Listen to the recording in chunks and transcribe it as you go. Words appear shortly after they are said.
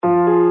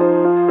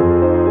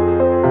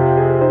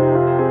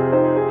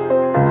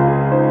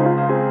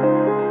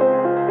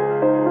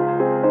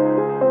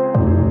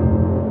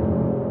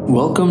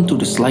Welcome to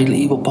the Slightly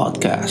Evil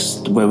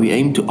podcast, where we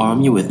aim to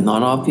arm you with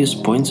non-obvious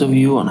points of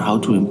view on how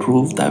to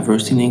improve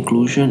diversity and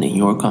inclusion in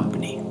your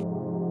company.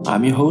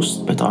 I'm your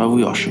host, Petar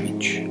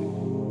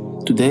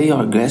Vujošević. Today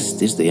our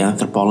guest is the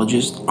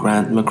anthropologist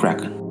Grant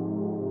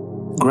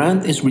McCracken.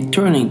 Grant is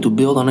returning to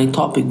build on a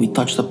topic we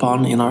touched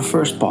upon in our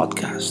first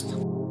podcast.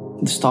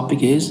 This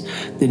topic is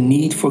the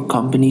need for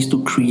companies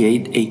to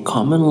create a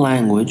common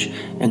language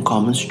and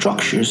common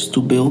structures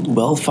to build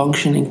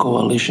well-functioning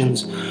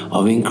coalitions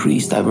of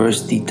increased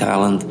diversity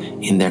talent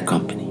in their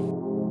company.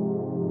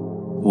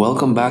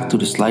 Welcome back to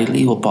the Slightly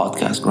Evil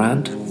podcast,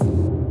 Grant.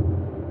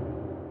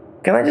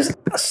 Can I just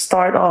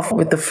start off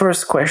with the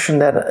first question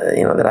that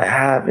I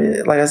have?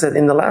 Like I said,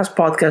 in the last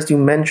podcast, you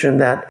mentioned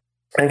that,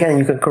 again,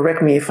 you can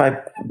correct me if I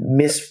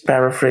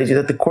misparaphrase you,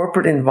 that the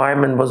corporate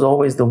environment was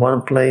always the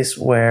one place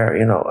where,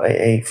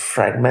 a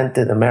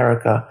fragmented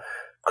America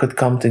could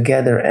come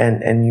together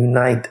and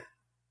unite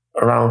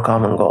around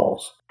common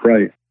goals.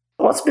 Right.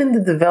 What's been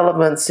the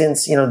development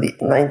since, the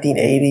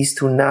 1980s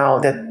to now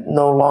that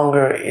no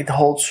longer it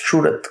holds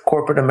true that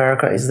corporate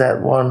America is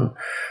that one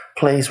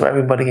place where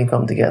everybody can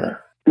come together?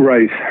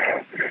 Right.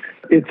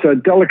 It's a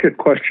delicate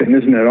question,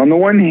 isn't it? On the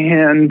one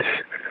hand,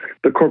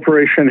 the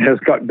corporation has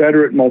got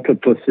better at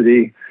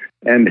multiplicity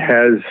and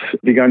has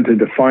begun to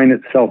define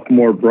itself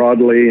more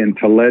broadly and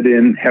to let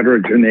in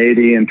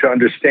heterogeneity and to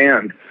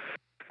understand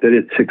that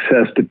its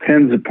success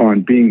depends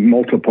upon being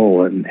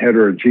multiple and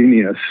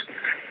heterogeneous.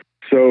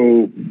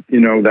 So,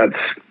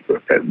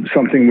 that's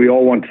something we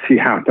all want to see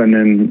happen,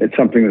 and it's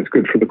something that's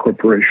good for the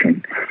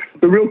corporation.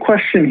 The real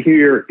question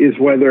here is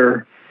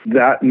whether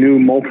that new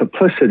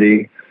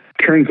multiplicity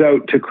turns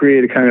out to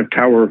create a kind of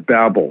Tower of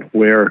Babel,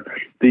 where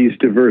these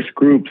diverse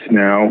groups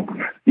now,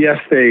 yes,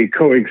 they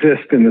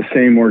coexist in the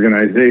same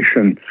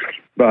organization,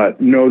 but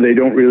no, they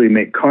don't really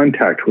make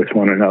contact with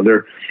one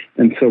another.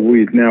 And so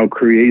we've now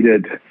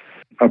created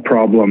a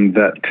problem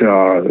that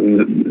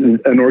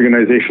an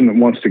organization that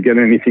wants to get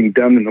anything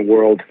done in the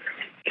world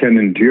can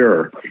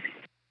endure.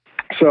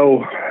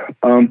 So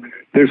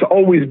there's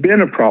always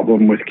been a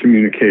problem with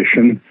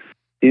communication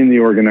in the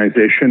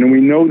organization, and we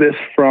know this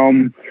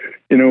from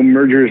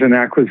mergers and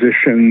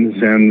acquisitions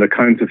and the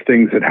kinds of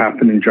things that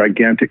happen in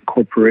gigantic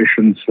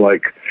corporations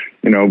like,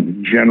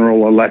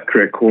 General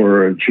Electric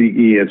or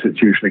GE as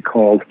it's usually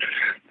called,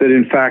 that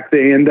in fact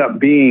they end up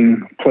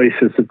being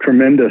places of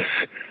tremendous,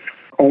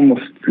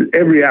 almost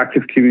every act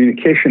of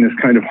communication is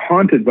kind of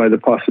haunted by the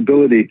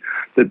possibility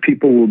that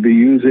people will be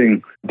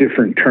using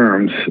different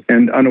terms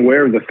and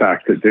unaware of the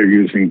fact that they're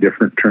using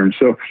different terms.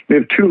 So we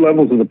have two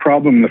levels of the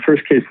problem. In the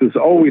first case, there's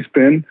always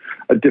been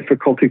a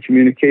difficulty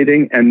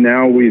communicating, and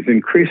now we've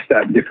increased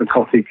that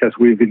difficulty because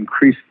we've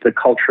increased the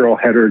cultural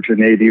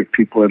heterogeneity of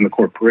people in the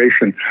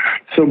corporation.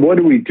 So what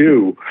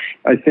do?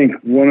 I think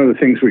one of the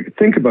things we could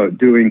think about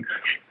doing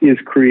is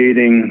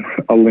creating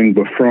a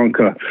lingua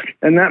franca,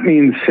 and that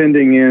means send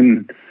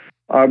in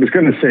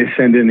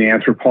the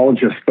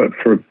anthropologists, but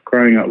for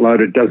crying out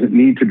loud, it doesn't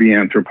need to be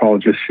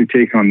anthropologists who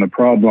take on the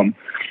problem.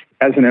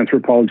 As an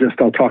anthropologist,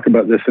 I'll talk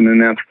about this in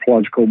an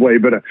anthropological way,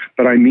 but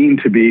I mean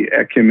to be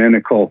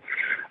ecumenical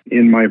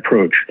in my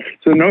approach.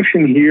 So the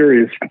notion here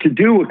is to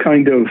do a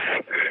kind of,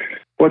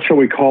 what shall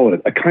we call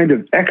it, a kind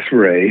of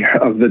X-ray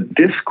of the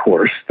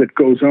discourse that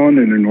goes on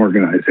in an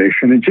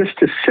organization, and just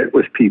to sit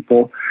with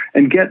people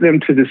and get them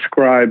to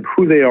describe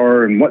who they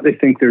are and what they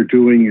think they're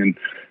doing and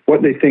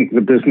what they think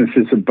the business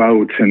is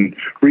about, and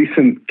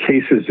recent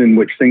cases in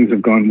which things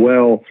have gone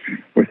well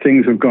or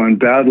things have gone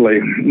badly.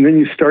 And then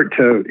you start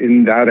to,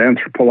 in that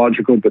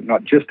anthropological, but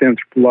not just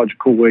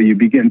anthropological way, you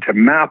begin to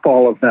map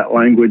all of that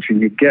language,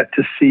 and you get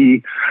to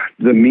see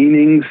the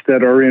meanings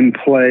that are in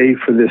play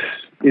for this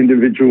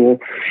individual,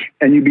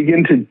 and you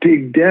begin to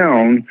dig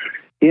down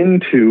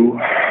into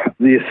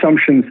the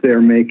assumptions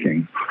they're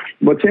making.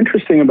 What's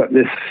interesting about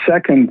this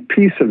second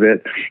piece of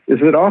it is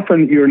that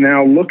often you're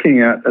now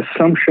looking at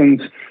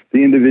assumptions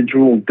the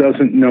individual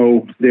doesn't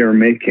know they're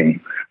making,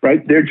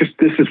 right? This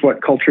is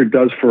what culture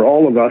does for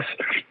all of us.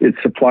 It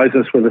supplies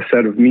us with a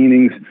set of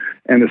meanings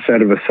and a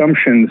set of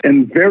assumptions,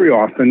 and very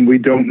often we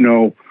don't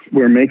know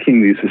we're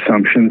making these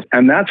assumptions,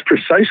 and that's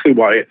precisely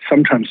why it's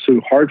sometimes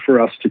so hard for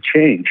us to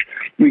change.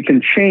 We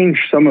can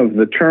change some of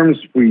the terms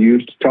we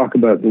use to talk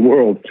about the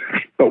world,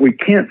 but we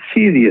can't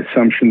see the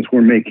assumptions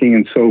we're making,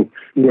 and so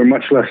we're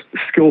much less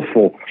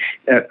skillful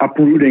at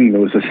uprooting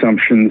those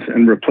assumptions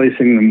and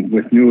replacing them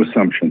with new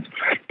assumptions.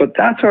 But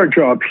that's our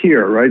job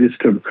here, right, is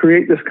to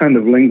create this kind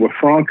of lingua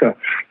franca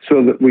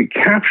so that we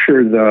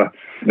capture the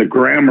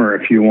grammar,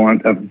 if you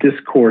want, of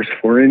discourse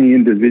for any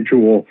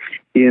individual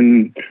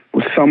in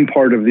some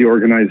part of the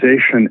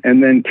organization,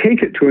 and then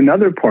take it to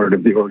another part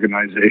of the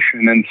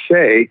organization and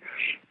say,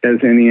 as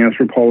any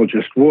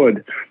anthropologist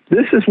would,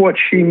 this is what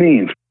she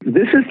means.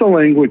 This is the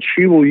language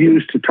she will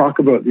use to talk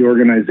about the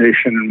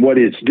organization and what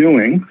it's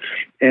doing,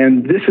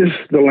 and this is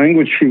the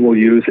language she will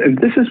use, and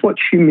this is what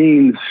she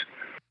means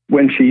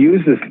when she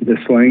uses this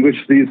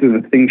language. These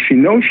are the things she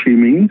knows she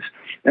means,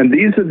 and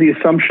these are the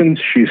assumptions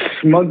she's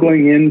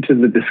smuggling into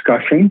the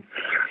discussion.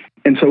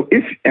 And so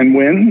if and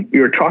when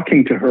you're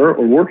talking to her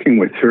or working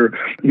with her,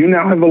 you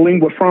now have a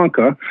lingua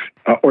franca,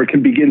 or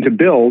can begin to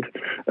build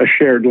a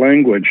shared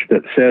language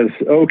that says,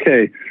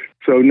 okay,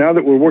 so now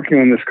that we're working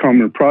on this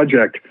common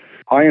project,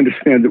 I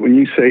understand that when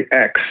you say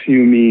X,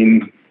 you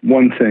mean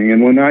one thing,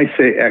 and when I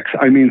say X,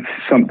 I mean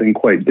something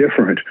quite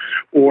different.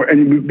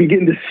 And we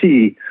begin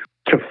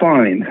to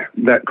find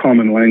that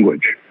common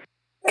language.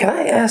 Can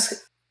I ask,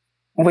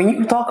 when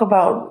you talk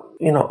about,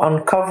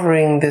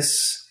 uncovering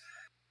this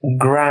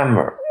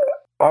grammar,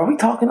 are we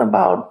talking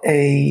about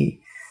a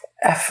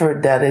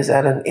effort that is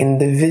at an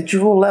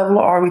individual level,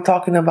 or are we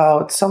talking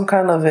about some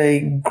kind of a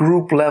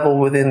group level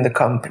within the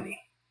company?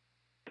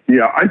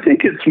 Yeah, I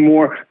think it's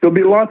more, there'll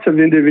be lots of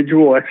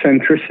individual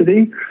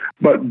eccentricity,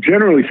 but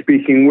generally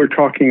speaking, we're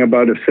talking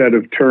about a set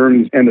of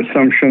terms and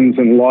assumptions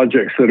and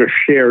logics that are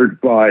shared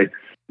by,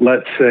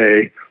 let's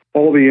say,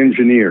 all the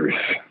engineers,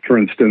 for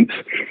instance.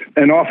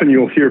 And often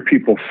you'll hear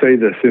people say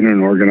this in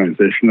an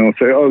organization. They'll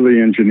say, oh, the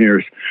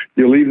engineers,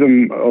 you leave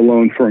them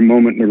alone for a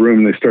moment in the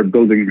room, they start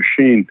building a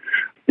machine.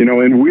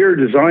 And we're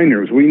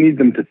designers. We need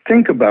them to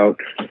think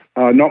about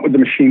not what the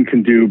machine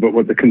can do, but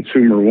what the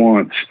consumer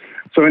wants.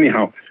 So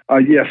anyhow,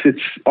 yes, it's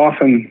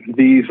often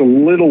these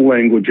little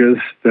languages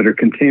that are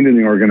contained in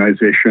the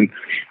organization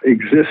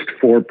exist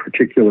for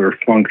particular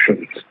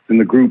functions and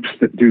the groups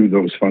that do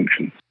those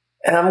functions.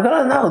 And I'm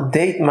going to now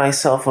date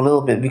myself a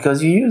little bit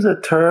because you use the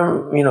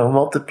term,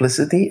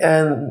 multiplicity.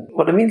 And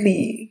what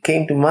immediately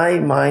came to my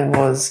mind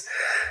was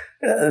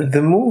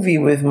the movie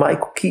with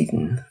Michael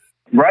Keaton.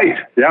 Right.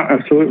 Yeah,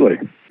 absolutely.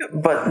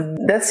 But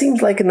that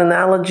seems like an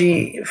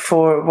analogy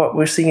for what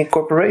we're seeing in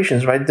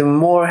corporations, right? The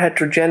more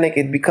heterogenic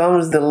it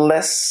becomes, the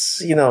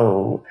less,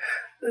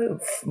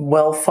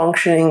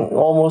 well-functioning,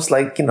 almost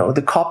like,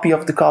 the copy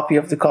of the copy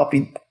of the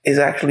copy is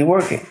actually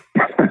working.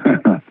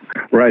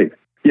 Right.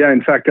 Yeah,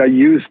 in fact, I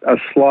used a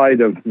slide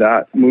of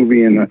that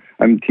movie, and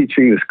I'm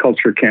teaching this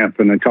culture camp,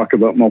 and I talk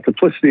about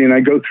multiplicity, and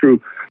I go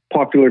through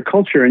popular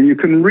culture, and you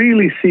can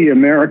really see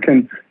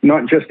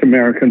not just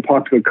American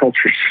popular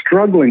culture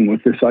struggling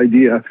with this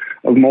idea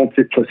of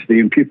multiplicity,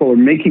 and people are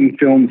making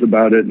films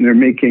about it, and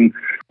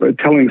they're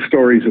telling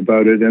stories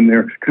about it, and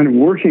they're kind of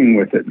working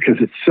with it because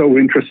it's so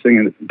interesting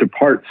and it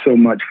departs so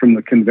much from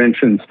the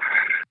conventions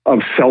of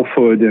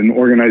selfhood and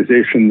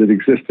organization that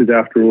existed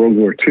after World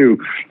War II.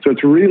 So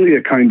it's really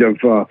a kind of,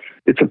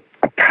 it's a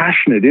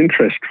passionate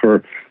interest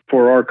for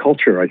our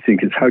culture, I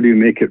think, is how do you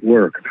make it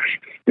work?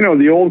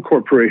 The old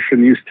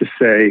corporation used to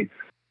say,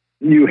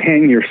 you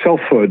hang your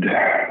selfhood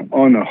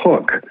on a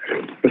hook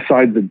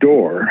beside the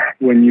door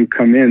when you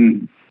come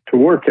in to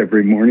work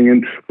every morning,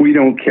 and we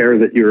don't care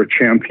that you're a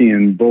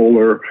champion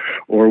bowler,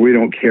 or we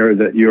don't care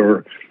that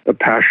you're a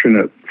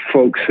passionate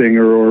folk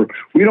singer, or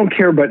we don't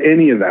care about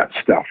any of that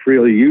stuff,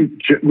 really.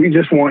 We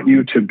just want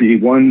you to be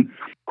one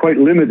quite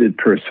limited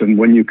person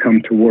when you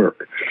come to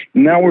work.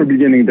 Now we're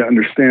beginning to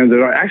understand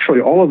that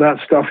actually all of that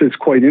stuff is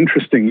quite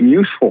interesting and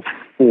useful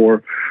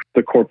for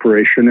the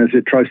corporation as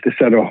it tries to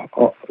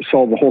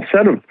solve a whole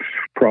set of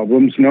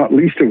problems, not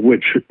least of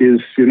which is,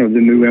 the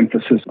new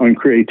emphasis on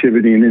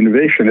creativity and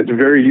innovation. It's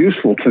very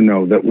useful to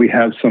know that we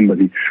have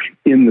somebody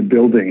in the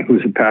building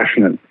who's a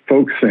passionate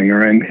folk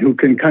singer and who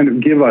can kind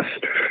of give us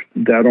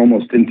that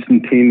almost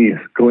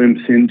instantaneous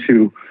glimpse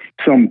into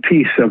some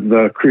piece of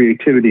the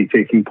creativity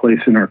taking place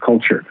in our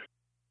culture.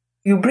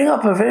 You bring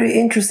up a very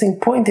interesting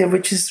point here,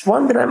 which is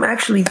one that I'm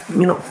actually,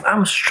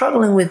 I'm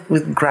struggling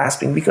with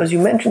grasping, because you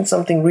mentioned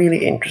something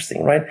really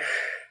interesting, right?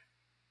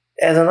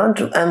 As an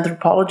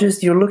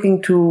anthropologist, you're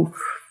looking to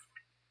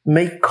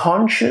make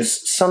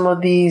conscious some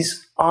of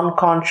these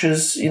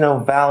unconscious,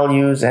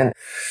 values and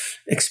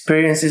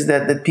experiences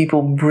that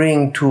people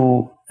bring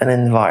to an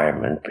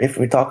environment. If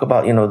we talk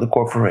about, the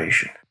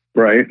corporation.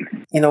 Right.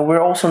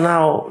 We're also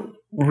now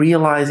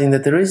realizing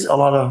that there is a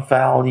lot of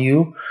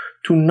value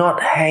to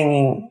not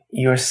hanging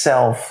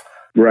yourself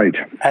right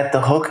at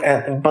the hook,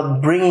 but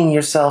bringing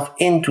yourself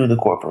into the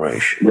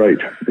corporation. Right,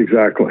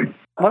 exactly.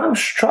 What I'm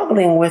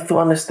struggling with to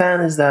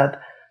understand is that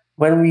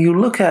when you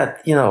look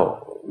at,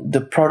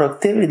 the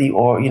productivity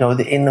or,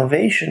 the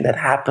innovation that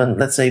happened,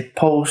 let's say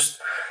post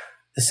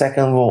the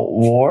Second World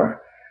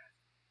War,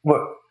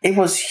 it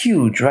was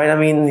huge, right? I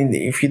mean,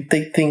 if you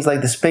take things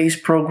like the space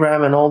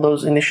program and all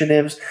those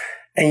initiatives,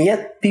 and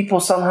yet people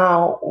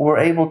somehow were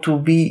able to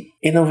be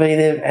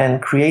innovative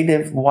and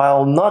creative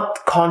while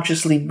not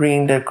consciously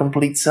bringing their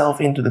complete self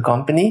into the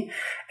company.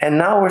 And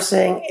now we're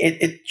saying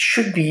it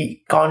should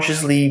be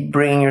consciously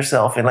bringing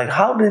yourself in. Like,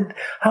 how did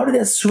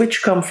that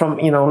switch come from,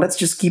 let's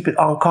just keep it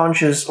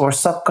unconscious or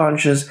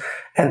subconscious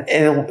and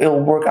it'll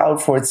work out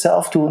for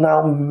itself, to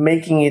now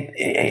making it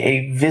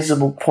a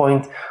visible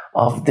point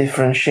of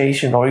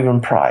differentiation or even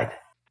pride?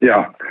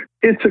 Yeah,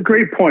 it's a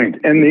great point.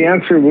 And the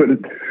answer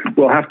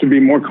will have to be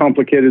more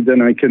complicated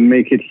than I can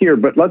make it here.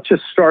 But let's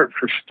just start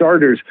for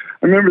starters.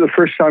 I remember the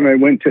first time I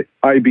went to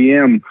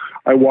IBM,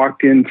 I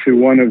walked into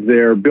one of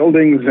their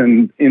buildings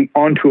and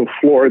onto a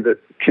floor that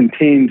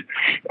contained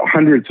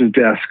hundreds of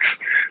desks,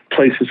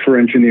 places for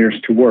engineers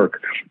to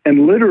work.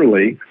 And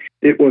literally,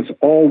 it was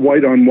all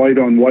white on white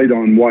on white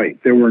on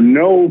white. There were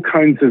no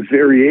kinds of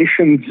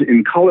variations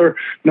in color.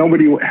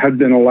 Nobody had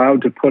been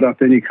allowed to put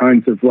up any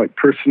kinds of like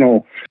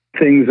personal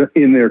things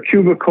in their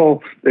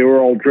cubicle. They were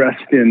all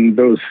dressed in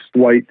those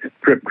white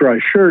drip dry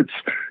shirts.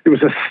 It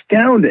was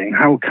astounding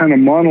how kind of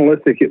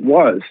monolithic it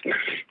was.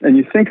 And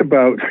you think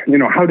about,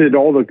 how did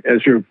all the,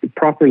 as you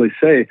properly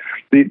say,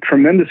 the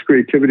tremendous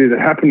creativity that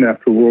happened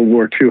after World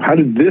War II, how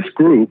did this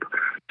group,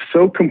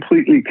 so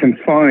completely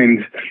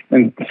confined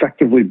and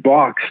effectively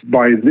boxed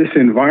by this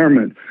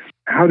environment,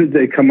 how did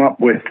they come up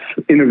with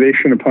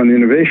innovation upon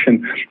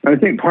innovation? And I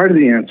think part of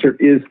the answer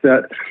is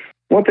that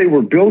what they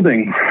were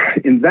building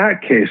in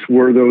that case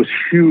were those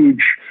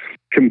huge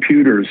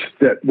computers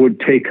that would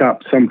take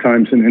up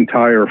sometimes an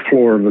entire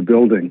floor of a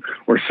building,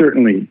 or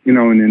certainly,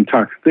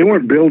 they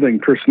weren't building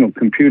personal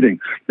computing.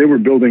 They were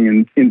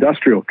building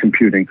industrial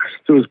computing.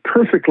 So it was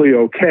perfectly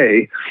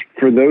okay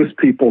for those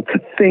people to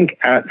think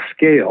at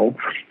scale,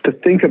 to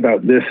think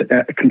about this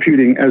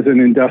computing as an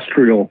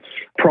industrial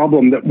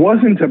problem that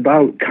wasn't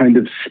about kind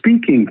of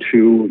speaking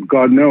to,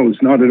 God knows,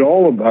 not at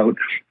all about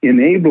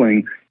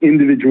enabling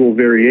individual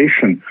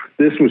variation.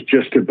 This was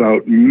just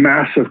about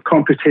massive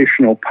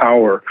computational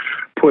power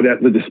put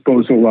at the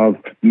disposal of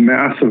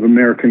massive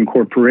American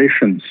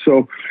corporations.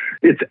 So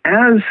it's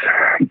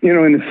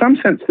in some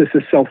sense, this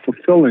is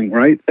self-fulfilling,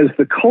 right? As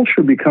the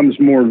culture becomes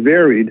more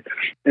varied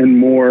and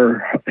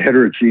more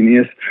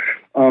heterogeneous,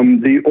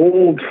 the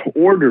old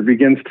order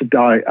begins to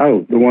die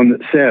out, the one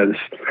that says,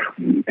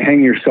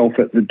 hang yourself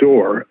at the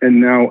door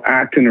and now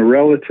act in a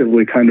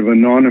relatively kind of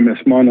anonymous,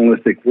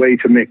 monolithic way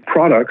to make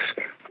products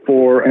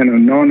for an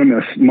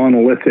anonymous,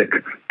 monolithic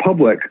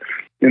public.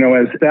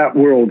 As that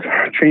world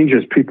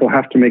changes, people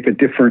have to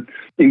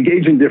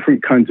engage in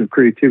different kinds of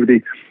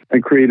creativity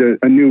and create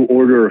a new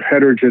order of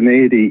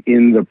heterogeneity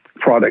in the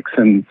products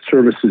and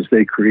services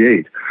they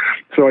create.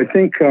 So I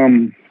think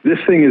this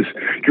thing is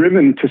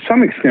driven to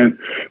some extent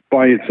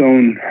by its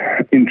own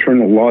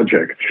internal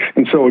logic.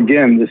 And so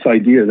again, this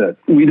idea that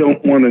we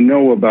don't want to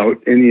know about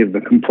any of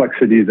the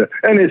complexity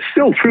and it's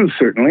still true,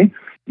 certainly,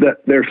 that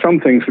there are some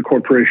things the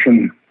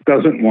corporation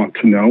doesn't want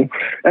to know.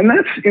 And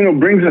that's,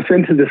 brings us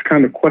into this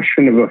kind of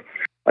question of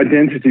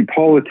identity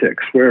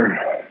politics, where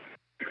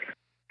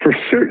for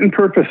certain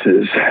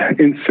purposes,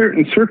 in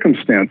certain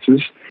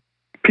circumstances,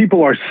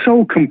 people are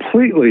so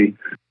completely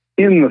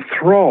in the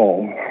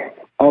thrall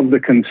of the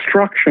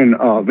construction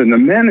of and the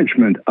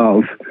management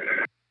of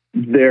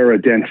their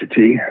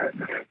identity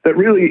that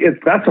really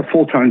that's a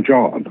full-time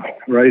job,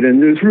 right?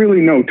 And there's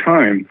really no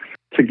time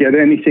to get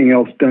anything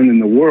else done in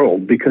the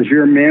world because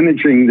you're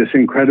managing this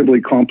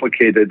incredibly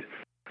complicated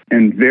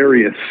and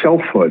various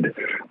selfhood,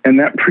 and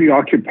that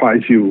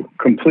preoccupies you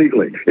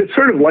completely. It's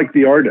sort of like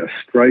the artist,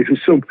 right,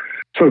 who's so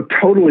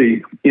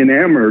totally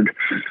enamored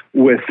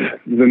with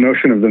the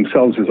notion of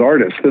themselves as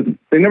artists that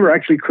they never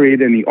actually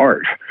create any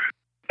art.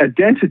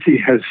 Identity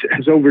has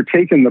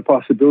overtaken the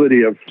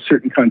possibility of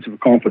certain kinds of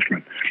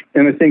accomplishment.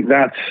 And I think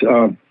that's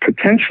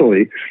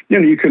potentially,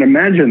 you can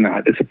imagine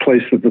that as a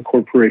place that the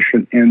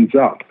corporation ends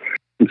up.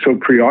 And so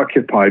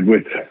preoccupied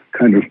with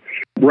kind of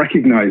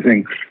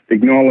recognizing,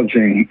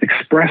 acknowledging,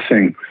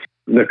 expressing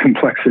the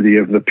complexity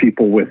of the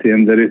people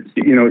within, that it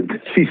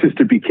ceases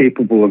to be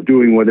capable of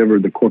doing whatever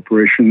the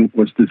corporation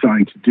was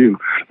designed to do.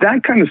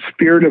 That kind of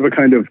spirit of a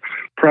kind of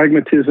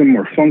pragmatism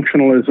or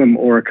functionalism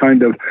or a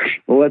kind of,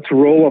 let's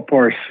roll up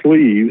our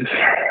sleeves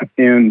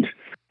and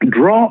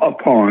draw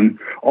upon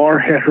our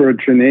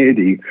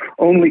heterogeneity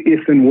only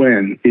if and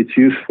when it's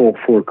useful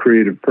for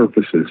creative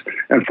purposes.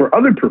 And for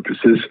other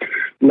purposes,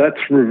 let's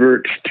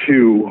revert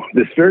to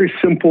this very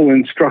simple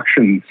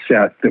instruction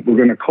set that we're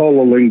going to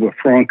call a lingua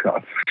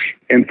franca.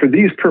 And for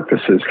these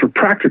purposes, for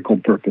practical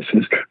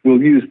purposes,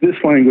 we'll use this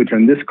language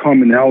and this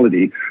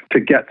commonality to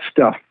get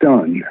stuff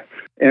done.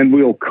 And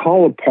we'll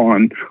call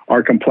upon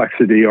our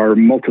complexity, our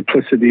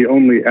multiplicity,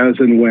 only as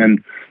and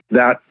when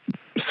that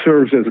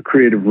serves as a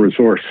creative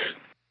resource,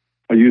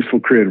 a useful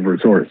creative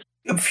resource.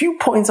 A few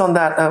points on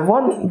that.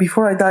 One,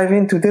 before I dive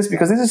into this,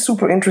 because this is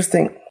super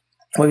interesting,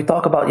 when we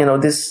talk about,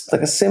 this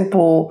like a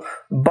simple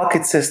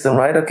bucket system,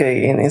 right?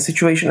 Okay, in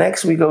situation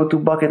X, we go to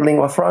bucket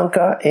lingua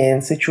franca.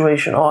 In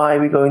situation Y,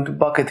 we go into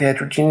bucket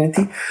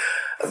heterogeneity.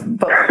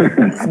 But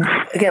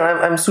again,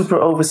 I'm super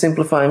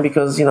oversimplifying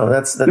because,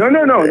 that's...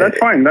 No, that's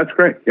fine. That's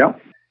great. Yeah.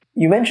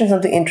 You mentioned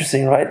something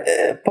interesting, right?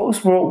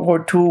 Post-World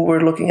War II,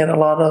 we're looking at a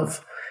lot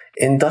of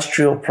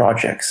industrial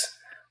projects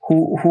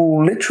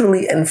who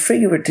literally and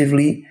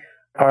figuratively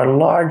are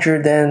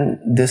larger than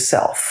the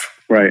self.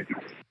 Right.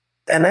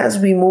 And as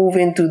we move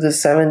into the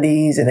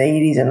 70s and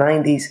 80s and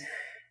 90s,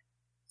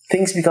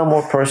 things become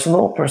more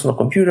personal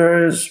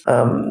computers,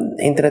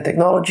 internet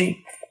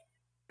technology.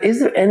 Is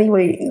there any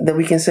way that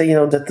we can say,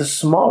 that the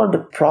smaller the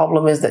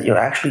problem is that you're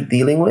actually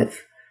dealing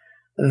with,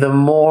 the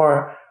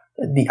more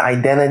the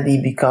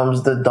identity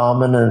becomes the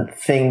dominant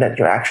thing that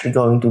you're actually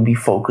going to be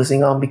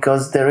focusing on,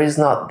 because there is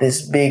not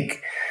this big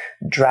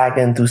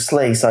dragon to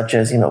slay, such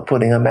as,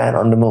 putting a man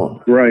on the moon.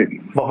 Right.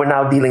 But we're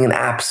now dealing in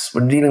apps.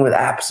 We're dealing with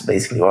apps,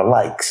 basically, or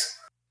likes.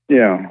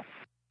 Yeah.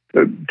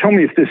 Tell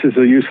me if this is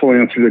a useful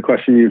answer to the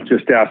question you've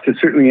just asked.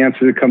 It's certainly the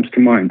answer that comes to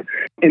mind.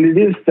 And it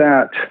is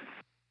that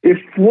if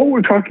what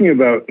we're talking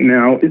about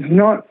now is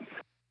not,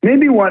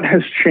 maybe what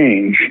has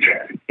changed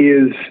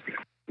is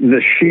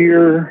the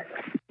sheer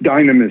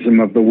dynamism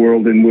of the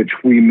world in which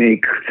we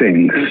make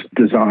things,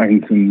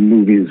 designs and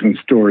movies and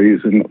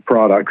stories and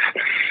products.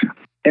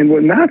 And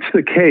when that's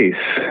the case,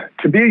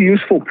 to be a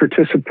useful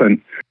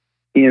participant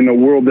in a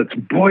world that's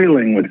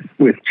boiling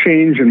with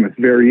change and with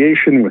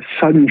variation, with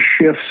sudden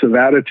shifts of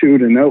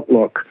attitude and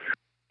outlook,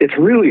 it's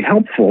really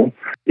helpful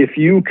if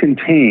you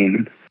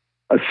contain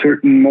a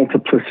certain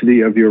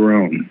multiplicity of your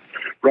own,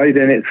 right?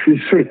 And it's, you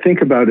sort of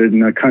think about it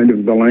in a kind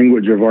of the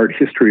language of art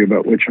history,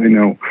 about which I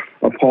know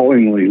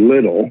appallingly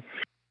little,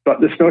 but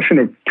this notion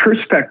of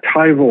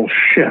perspectival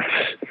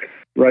shifts,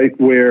 right,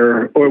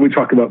 or we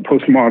talk about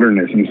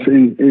postmodernism,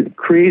 in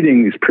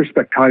creating these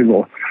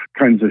perspectival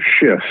kinds of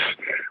shifts,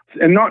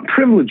 and not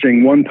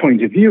privileging one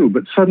point of view,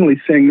 but suddenly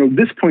saying, no,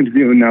 this point of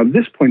view and now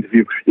this point of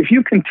view. If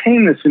you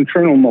contain this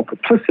internal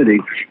multiplicity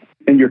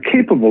and you're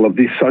capable of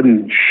these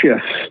sudden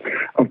shifts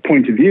of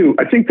point of view,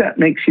 I think that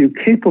makes you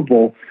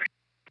capable,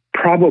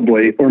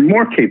 probably, or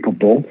more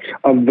capable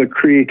of the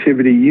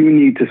creativity you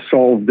need to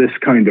solve this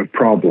kind of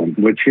problem,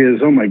 which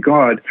is, oh my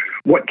God,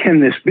 what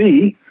can this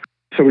be?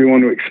 So we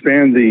want to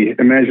expand the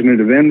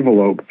imaginative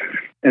envelope.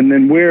 And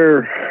then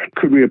where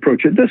could we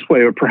approach it this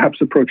way, or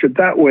perhaps approach it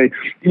that way?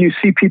 You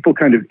see people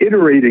kind of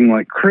iterating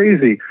like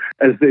crazy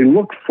as they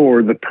look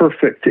for the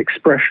perfect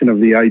expression of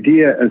the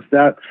idea, as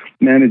that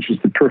manages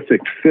the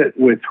perfect fit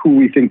with who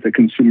we think the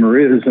consumer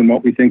is and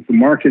what we think the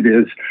market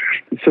is.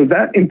 So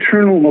that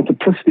internal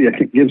multiplicity, I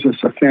think, gives us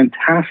a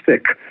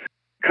fantastic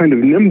kind of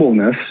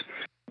nimbleness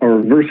or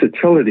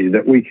versatility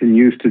that we can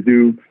use to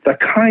do the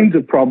kinds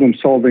of problem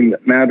solving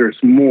that matters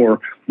more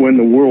when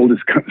the world is,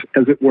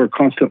 as it were,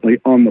 constantly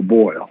on the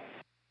boil.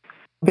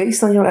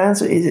 Based on your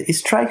answer, it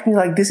strikes me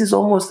like this is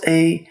almost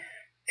a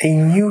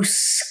new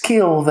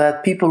skill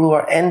that people who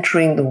are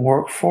entering the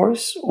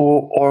workforce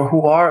or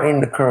who are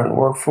in the current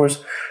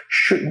workforce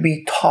should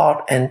be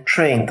taught and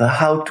trained,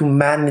 how to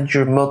manage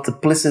your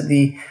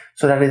multiplicity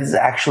so that it is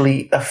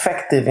actually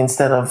effective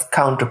instead of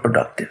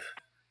counterproductive.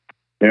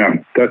 Yeah,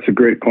 that's a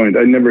great point.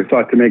 I never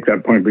thought to make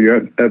that point, but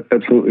you're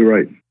absolutely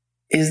right.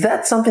 Is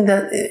that something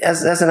that,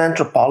 as an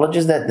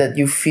anthropologist, that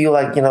you feel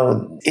like,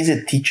 is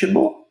it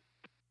teachable?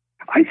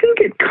 I think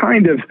it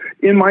kind of,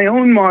 in my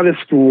own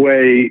modest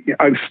way,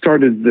 I've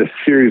started this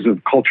series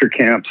of culture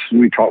camps.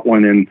 We taught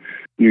one in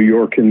New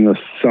York in the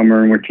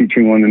summer, and we're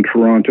teaching one in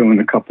Toronto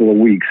in a couple of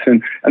weeks.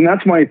 And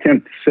that's my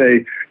attempt to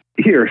say,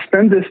 here,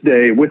 spend this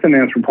day with an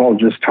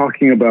anthropologist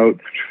talking about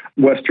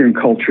Western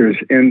cultures,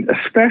 and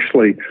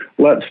especially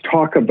let's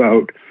talk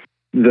about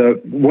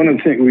one of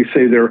the things we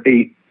say there are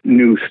 8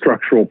 new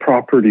structural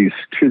properties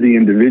to the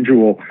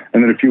individual,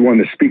 and that if you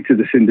want to speak to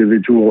this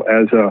individual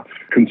as a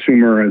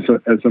consumer,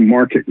 as a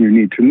market, you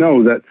need to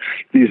know that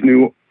these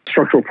new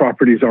structural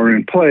properties are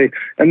in play.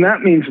 And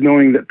that means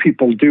knowing that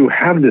people do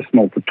have this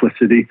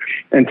multiplicity,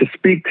 and to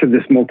speak to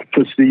this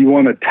multiplicity, you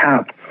want to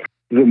tap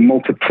the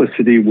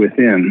multiplicity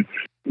within.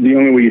 The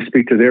only way you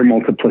speak to their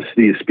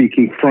multiplicity is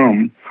speaking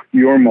from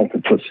your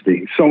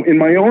multiplicity. So in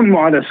my own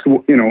modest,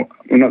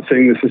 I'm not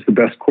saying this is the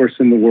best course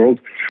in the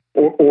world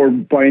or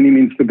by any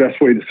means the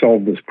best way to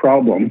solve this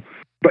problem,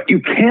 but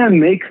you can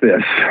make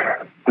this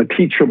a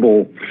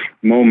teachable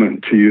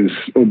moment, to use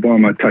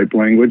Obama-type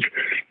language.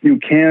 You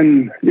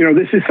can,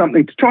 this is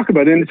something to talk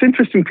about. And it's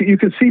interesting, you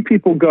can see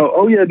people go,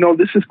 oh yeah, no,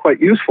 this is quite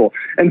useful.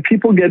 And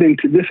people get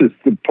into, this is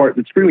the part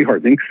that's really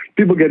heartening,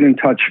 people get in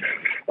touch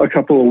a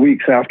couple of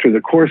weeks after the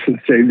course and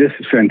say, this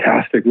is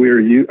fantastic.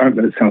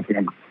 It sounds like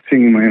I'm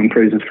singing my own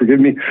praises, forgive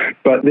me,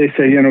 but they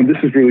say, this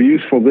is really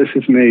useful. This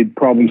has made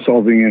problem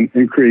solving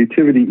and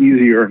creativity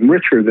easier and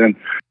richer than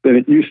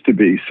it used to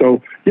be.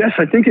 So yes,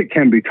 I think it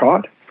can be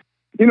taught.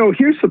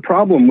 Here's the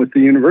problem with the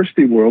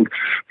university world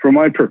for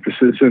my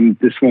purposes, and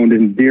this won't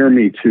endear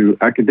me to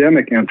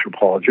academic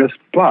anthropologists,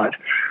 but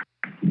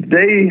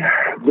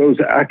those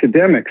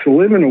academics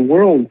live in a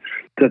world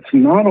that's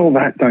not all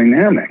that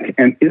dynamic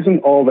and isn't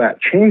all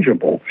that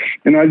changeable.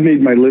 And I've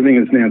made my living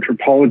as an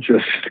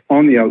anthropologist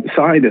on the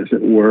outside, as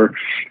it were,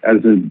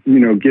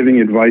 giving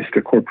advice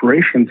to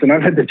corporations. And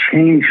I've had to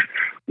change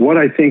what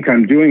I think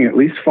I'm doing at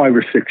least 5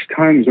 or 6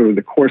 times over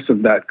the course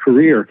of that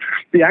career.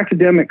 The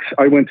academics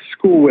I went to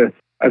school with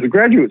as a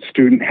graduate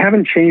student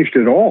haven't changed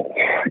at all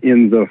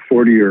in the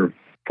 40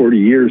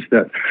 years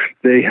that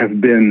they have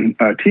been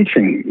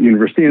teaching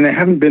university, and they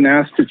haven't been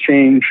asked to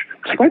change,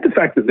 despite the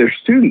fact that their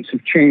students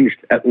have changed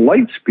at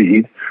light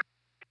speed.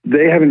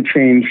 They haven't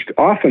changed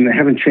often. They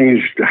haven't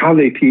changed how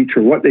they teach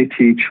or what they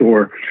teach,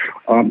 or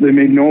they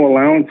made no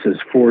allowances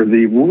for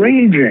the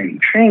raging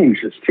change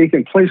that's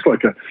taken place,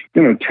 like a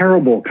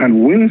terrible kind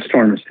of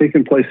windstorm has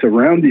taken place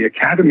around the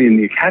academy, and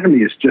the academy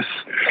is just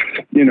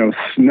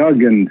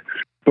snug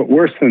but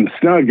worse than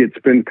snug, it's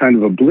been kind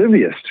of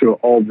oblivious to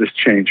all this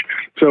change.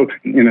 So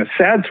in a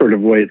sad sort of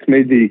way, it's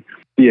made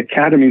the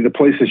academy, the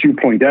place, as you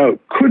point out,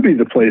 could be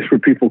the place where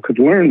people could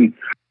learn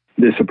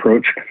this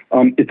approach.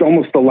 It's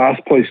almost the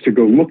last place to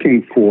go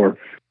looking for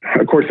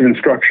a course of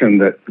instruction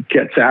that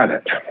gets at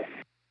it.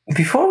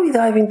 Before we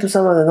dive into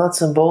some of the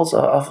nuts and bolts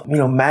of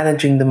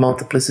managing the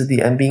multiplicity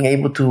and being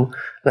able to,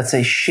 let's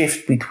say,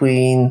 shift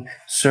between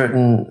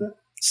certain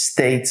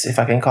states, if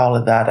I can call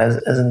it that,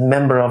 as a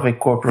member of a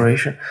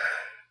corporation,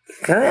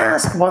 can I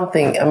ask one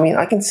thing? I mean,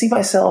 I can see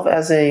myself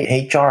as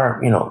a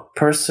HR,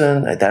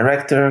 person, a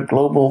director,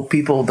 global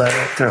people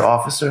director,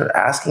 officer,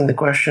 asking the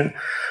question,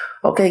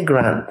 okay,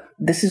 Grant,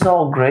 this is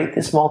all great,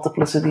 this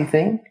multiplicity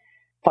thing,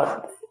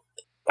 but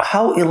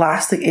how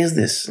elastic is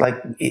this?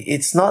 Like,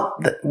 it's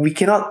not that we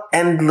cannot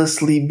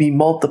endlessly be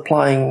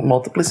multiplying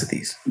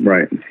multiplicities.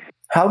 Right.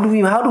 How do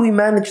we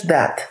manage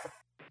that?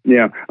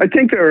 Yeah, I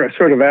think there are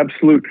sort of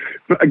absolute,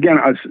 again,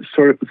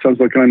 it sounds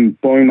like I'm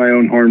blowing my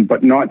own horn,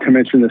 but not to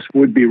mention this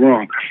would be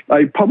wrong.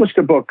 I published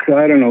a book,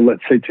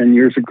 let's say 10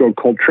 years ago,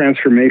 called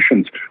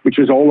Transformations, which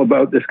is all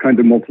about this kind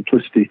of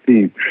multiplicity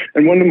theme.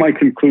 And one of my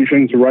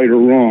conclusions, right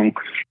or wrong,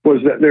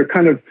 was that there are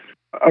kind of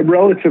a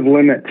relative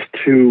limit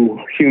to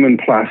human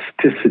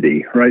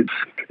plasticity, right?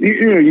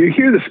 You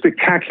hear the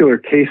spectacular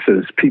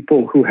cases,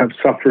 people who have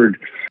suffered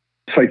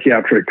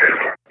psychiatric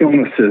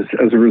illnesses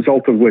as a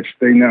result of which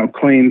they now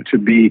claim to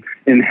be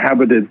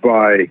inhabited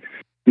by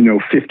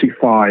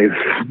 55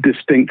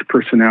 distinct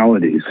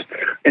personalities.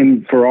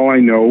 And for all I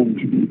know,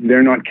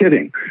 they're not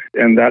kidding.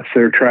 And that's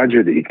their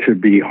tragedy, to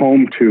be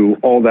home to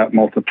all that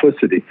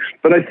multiplicity.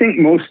 But I think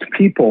most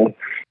people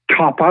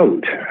top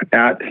out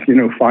at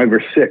 5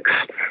 or 6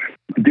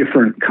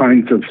 different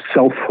kinds of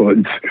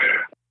selfhoods.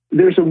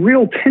 There's a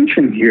real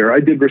tension here. I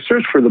did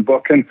research for the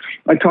book, and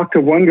I talked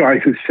to one guy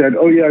who said,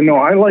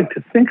 I like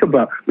to think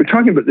about, we're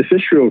talking about this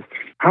issue of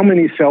how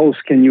many cells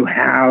can you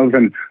have,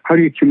 and how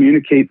do you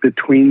communicate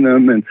between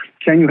them, and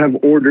can you have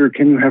order,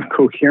 can you have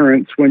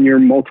coherence when you're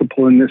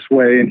multiple in this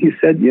way? And he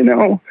said,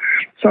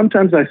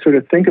 sometimes I sort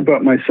of think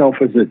about myself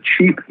as a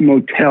cheap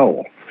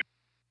motel.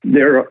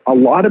 There are a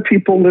lot of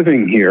people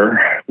living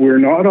here. We're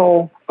not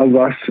all of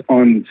us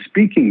on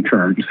speaking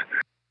terms.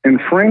 And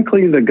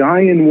frankly, the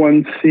guy in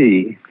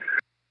 1C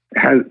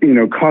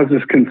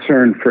causes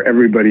concern for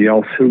everybody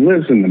else who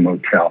lives in the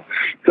motel.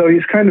 So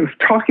he's kind of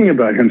talking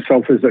about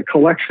himself as a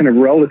collection of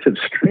relative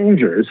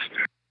strangers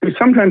who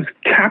sometimes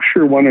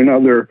capture one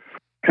another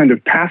kind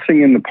of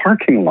passing in the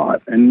parking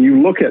lot. And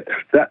you look at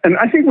that, and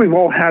I think we've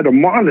all had a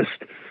modest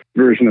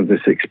version of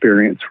this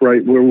experience,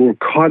 right, where we're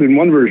caught in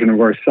one version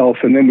of ourselves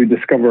and then we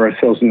discover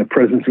ourselves in the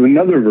presence of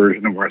another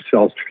version of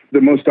ourselves.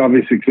 The most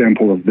obvious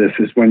example of this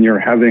is when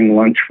you're having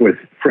lunch with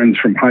friends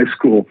from high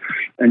school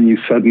and you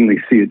suddenly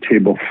see a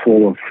table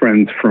full of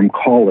friends from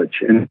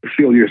college and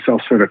feel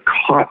yourself sort of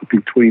caught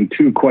between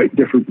two quite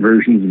different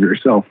versions of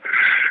yourself.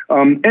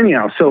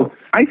 Anyhow, so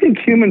I think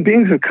human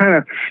beings are kind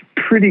of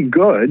pretty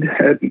good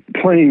at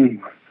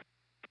playing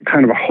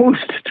kind of a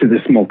host to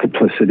this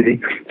multiplicity,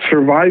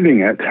 surviving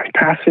it,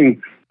 passing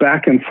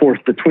back and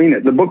forth between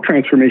it. The book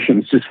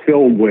Transformation is just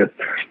filled with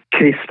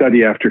case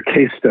study after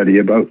case study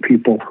about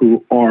people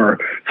who are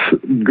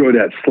good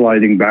at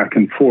sliding back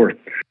and forth.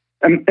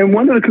 And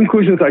one of the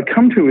conclusions I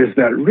come to is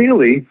that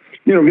really,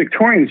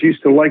 Victorians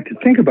used to like to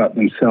think about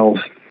themselves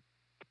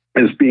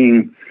as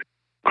being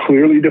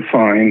clearly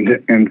defined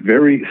and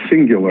very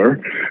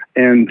singular,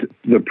 and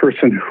the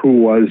person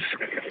who was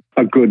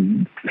a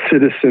good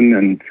citizen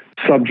and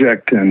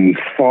subject and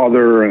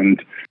father and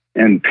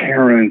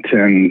parent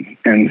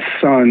and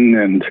son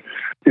and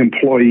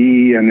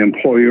employee and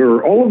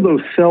employer, all of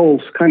those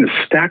cells kind of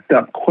stacked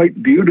up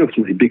quite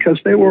beautifully because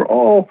they were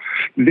all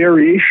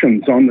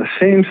variations on the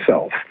same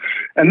self.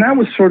 And that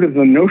was sort of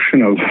the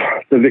notion of,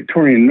 the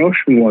Victorian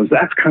notion was,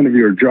 that's kind of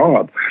your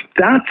job.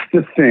 That's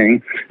the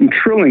thing, and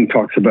Trilling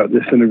talks about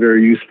this in a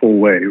very useful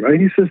way, right?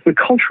 He says the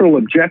cultural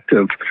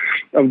objective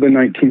of the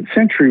 19th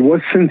century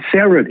was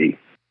sincerity.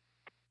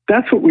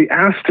 That's what we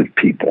asked of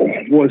people,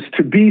 was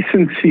to be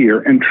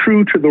sincere and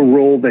true to the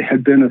role they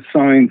had been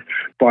assigned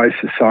by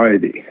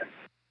society.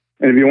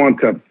 And if you want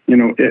to,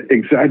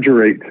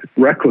 exaggerate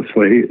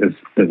recklessly,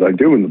 as I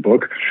do in the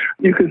book,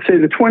 you could say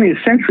the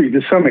 20th century,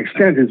 to some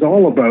extent, is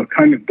all about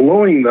kind of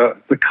blowing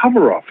the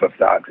cover off of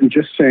that and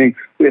just saying,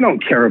 we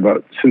don't care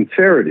about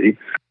sincerity,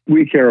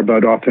 we care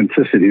about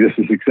authenticity. This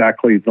is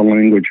exactly the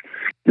language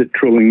that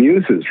Trilling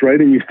uses, right?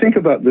 And you think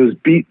about those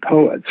beat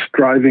poets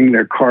driving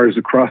their cars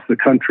across the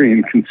country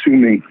and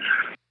consuming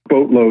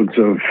boatloads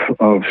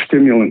of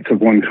stimulants of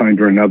one kind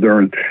or another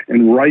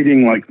and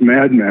writing like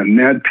madmen,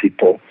 mad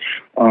people.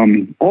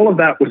 All of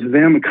that was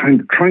them kind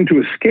of trying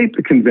to escape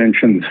the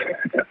conventions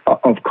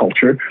of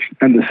culture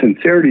and the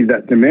sincerity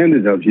that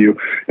demanded of you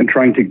and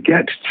trying to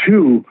get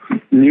to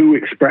new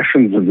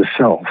expressions of the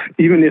self,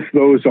 even if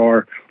those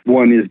are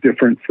one is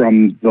different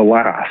from the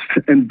last,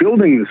 and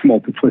building this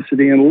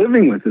multiplicity and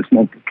living with this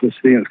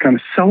multiplicity and kind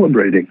of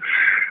celebrating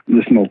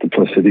this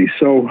multiplicity.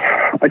 So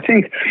I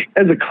think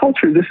as a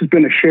culture, this has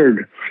been a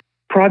shared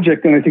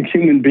project, and I think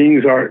human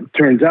beings are,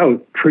 turns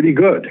out, pretty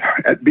good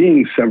at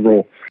being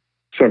several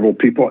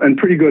people and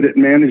pretty good at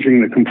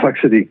managing the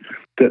complexity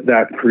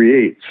that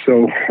creates.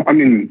 So, I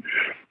mean,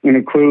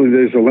 clearly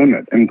there's a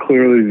limit, and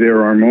clearly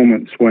there are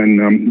moments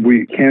when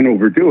we can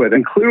overdo it.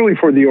 And clearly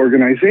for the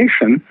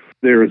organization,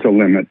 there is a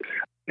limit.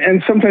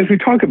 And sometimes we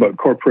talk about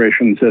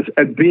corporations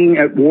as being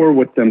at war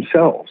with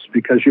themselves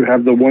because you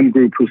have the one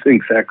group who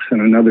thinks X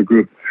and another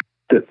group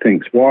that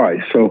thinks Y.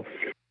 So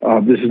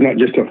this is not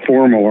just a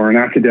formal or an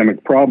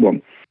academic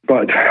problem,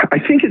 but I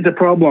think it's a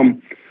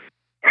problem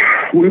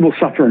we will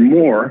suffer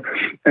more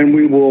and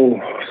we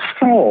will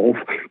solve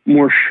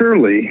more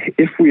surely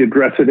if we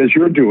address it as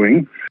you're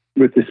doing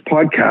with this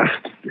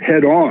podcast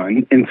head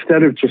on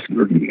instead of just,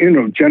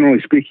 generally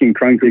speaking,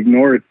 trying to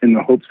ignore it in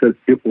the hopes that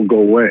it will go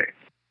away.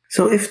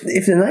 So if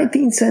the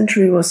 19th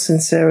century was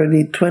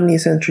sincerity,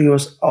 20th century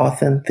was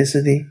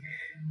authenticity,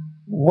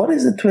 what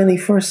is the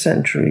 21st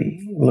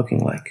century looking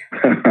like?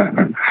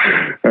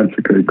 That's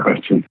a great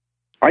question.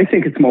 I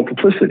think it's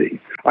multiplicity.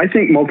 I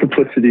think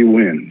multiplicity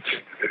wins.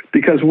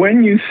 Because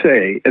when you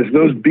say, as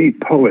those beat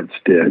poets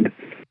did,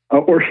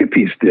 or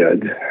hippies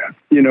did,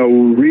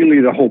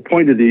 really the whole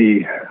point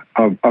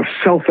of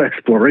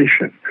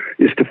self-exploration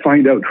is to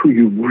find out who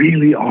you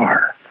really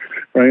are.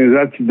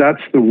 Right?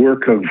 That's the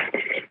work of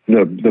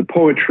the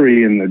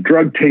poetry and the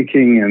drug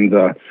taking and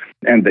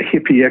the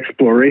hippie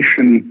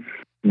exploration,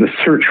 the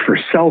search for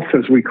self,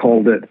 as we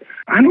called it.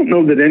 I don't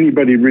know that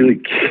anybody really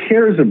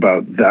cares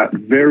about that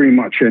very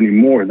much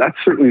anymore. That's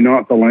certainly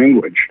not the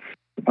language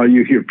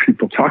you hear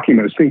people talking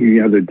about. I was thinking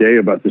the other day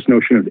about this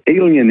notion of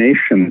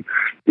alienation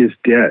is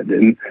dead.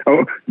 And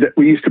that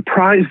we used to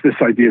prize this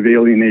idea of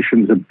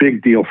alienation as a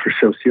big deal for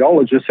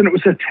sociologists. And it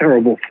was a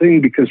terrible thing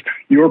because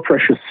your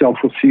precious self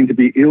was seen to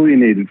be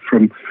alienated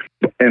from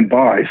and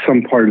by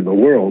some part of the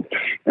world.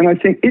 And I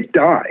think it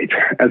died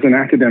as an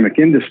academic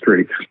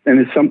industry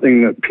and is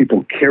something that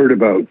people cared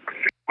about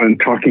when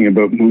talking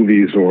about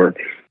movies or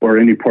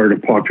any part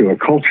of popular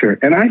culture.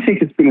 And I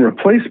think it's been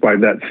replaced by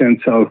that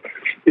sense of,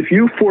 if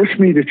you force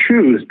me to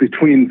choose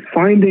between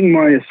finding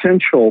my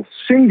essential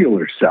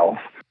singular self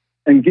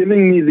and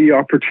giving me the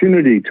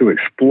opportunity to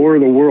explore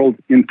the world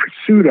in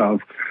pursuit of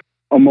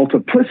a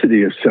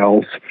multiplicity of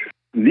selves,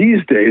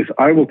 these days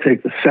I will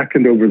take the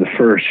second over the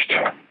first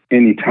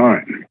any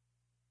time.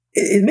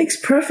 It makes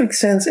perfect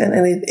sense, and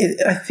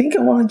I think I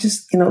want to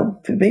just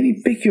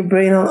maybe pick your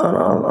brain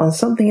on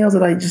something else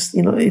that I just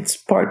it's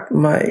sparked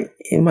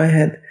in my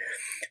head.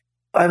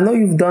 I know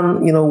you've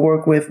done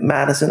work with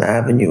Madison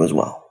Avenue as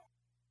well,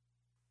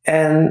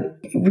 and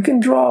we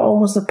can draw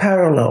almost a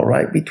parallel,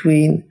 right,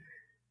 between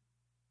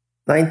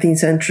 19th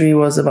century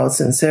was about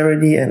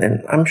sincerity,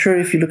 and I'm sure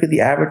if you look at the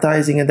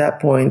advertising at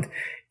that point,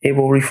 it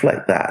will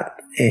reflect that.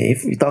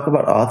 If we talk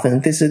about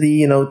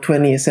authenticity,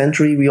 20th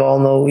century, we all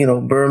know,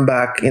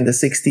 Bernbach in the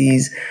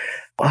 60s,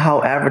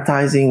 how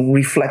advertising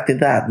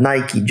reflected that.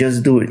 Nike,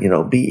 just do it,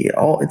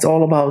 it's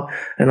all about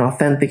an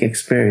authentic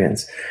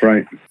experience.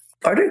 Right.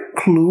 Are there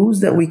clues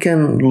that we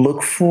can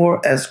look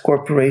for as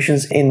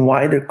corporations in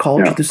wider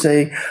culture to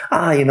say,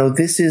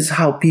 this is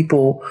how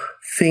people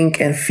think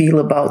and feel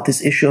about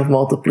this issue of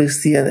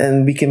multiplicity,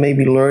 and we can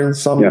maybe learn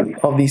some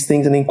of these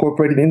things and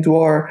incorporate it into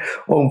our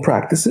own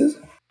practices?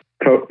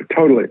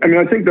 Totally. I mean,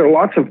 I think there are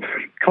lots of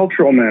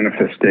cultural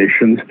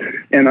manifestations,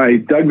 and I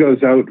dug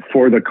those out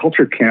for the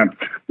Culture Camp.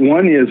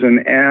 One is an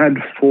ad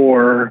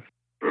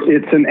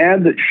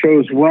that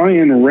shows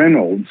Ryan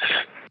Reynolds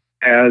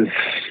as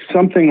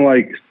something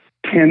like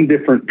 10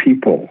 different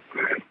people.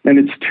 And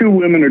it's two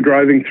women are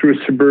driving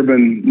through a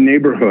suburban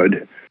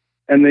neighborhood,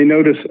 and they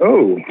notice,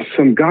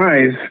 some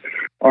guys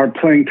are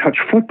playing touch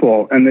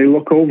football, and they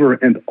look over,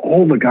 and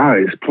all the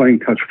guys playing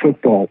touch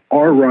football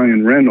are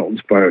Ryan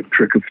Reynolds by a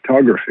trick of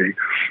photography.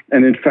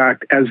 And in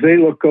fact, as they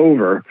look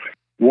over,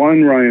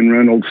 one Ryan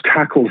Reynolds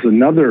tackles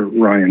another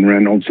Ryan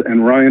Reynolds,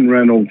 and Ryan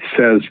Reynolds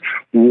says,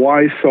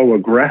 "Why so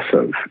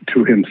aggressive?"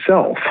 to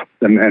himself,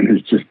 the man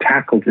who's just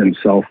tackled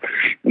himself.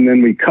 And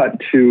then we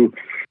cut to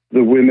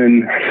the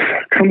women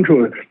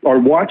are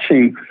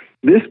watching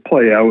this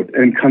play out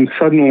and come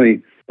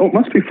suddenly, it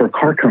must be for a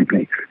car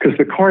company, because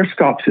the car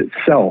stops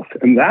itself.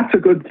 And that's a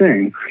good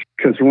thing,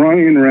 because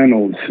Ryan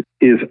Reynolds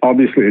is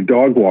obviously a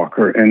dog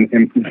walker and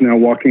is now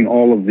walking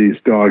all of these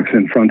dogs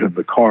in front of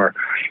the car.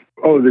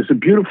 There's a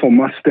beautiful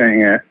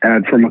Mustang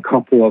ad from a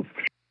couple of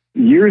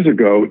years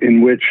ago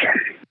in which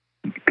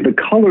the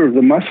color of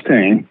the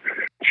Mustang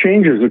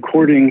changes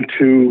according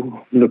to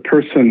the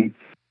person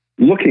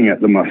looking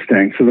at the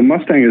Mustang. So the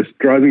Mustang is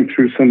driving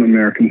through some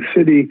American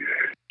city.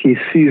 He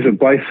sees a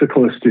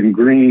bicyclist in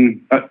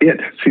green.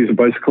 It sees a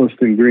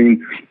bicyclist in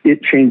green.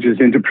 It changes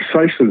into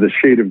precisely the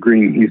shade of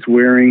green he's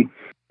wearing.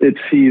 It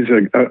sees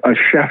a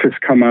chef has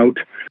come out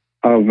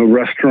of a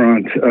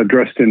restaurant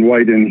dressed in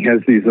white, and he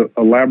has these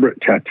elaborate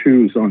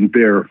tattoos on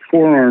bare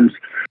forearms.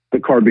 The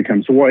car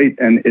becomes white,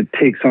 and it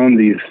takes on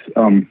these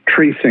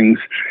tracings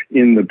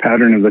in the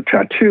pattern of the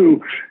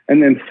tattoo.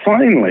 And then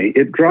finally,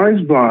 it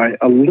drives by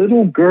a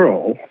little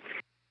girl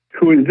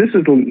this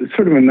is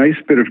sort of a nice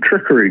bit of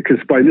trickery, because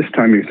by this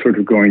time he's sort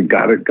of going,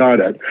 got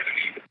it.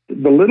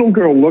 The little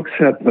girl looks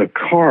at the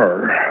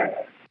car,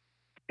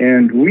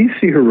 and we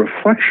see her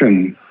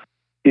reflection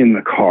in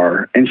the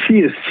car, and she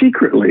is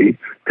secretly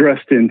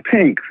dressed in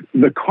pink.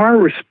 The car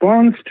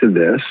responds to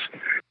this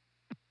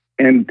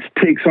and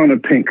takes on a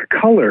pink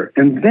color.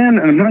 And then,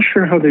 I'm not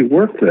sure how they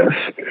work this,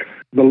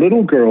 the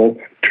little girl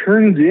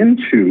turns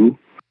into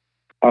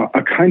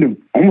a kind of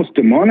almost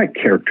demonic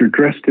character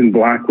dressed in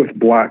black with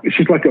black.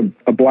 She's like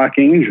a black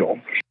angel.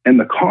 And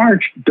the car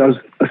does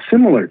a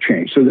similar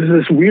change. So there's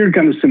this weird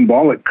kind of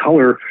symbolic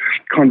color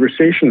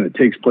conversation that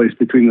takes place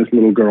between this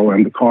little girl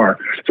and the car.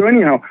 So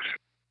anyhow,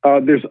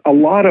 there's a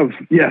lot of,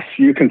 yes,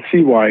 you can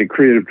see why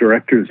creative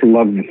directors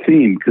love the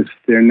theme, because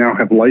they now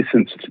have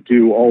license to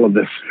do all of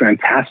this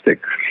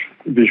fantastic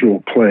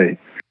visual play.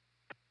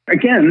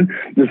 Again,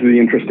 this is the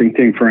interesting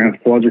thing for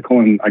anthropological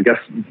and I guess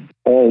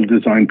all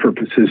design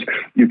purposes.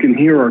 You can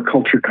hear our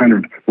culture kind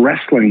of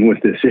wrestling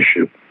with this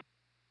issue.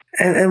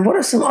 And what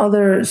are some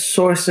other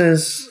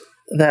sources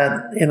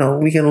that,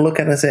 we can look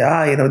at and say,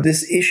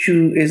 this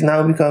issue is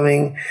now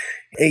becoming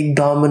a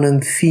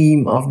dominant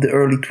theme of the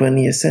early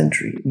 20th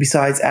century,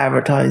 besides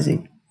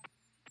advertising?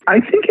 I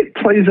think it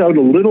plays out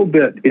a little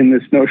bit in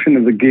this notion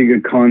of the gig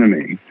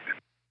economy,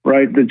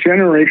 right? The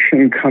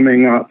generation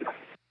coming up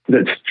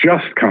that's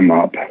just come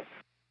up,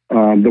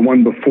 the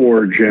one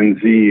before Gen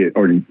Z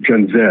or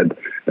Gen Z,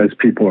 as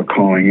people are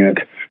calling it,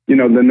 the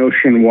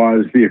notion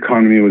was the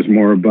economy was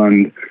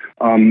moribund.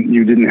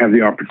 You didn't have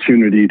the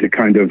opportunity to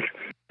kind of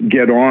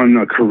get on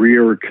a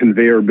career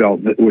conveyor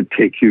belt that would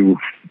take you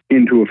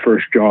into a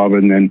first job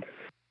and then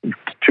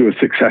to a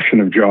succession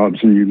of jobs,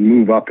 and you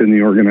move up in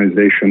the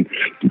organization.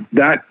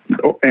 That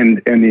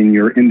and in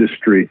your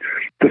industry,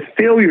 the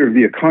failure of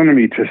the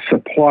economy to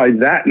supply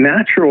that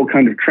natural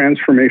kind of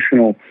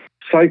transformational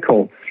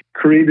cycle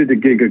created a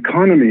gig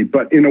economy.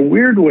 But in a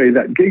weird way,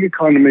 that gig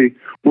economy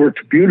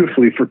worked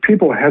beautifully for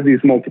people who had these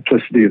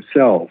multiplicity of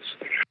selves,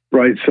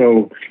 right?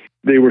 So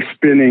they were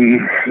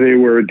spinning, they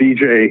were a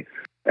DJ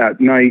at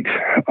night,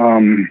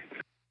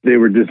 they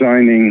were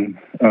designing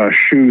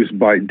shoes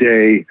by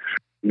day,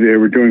 they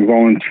were doing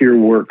volunteer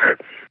work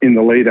in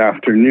the late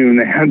afternoon.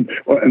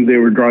 They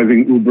were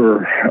driving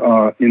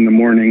Uber in the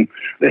morning.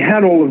 They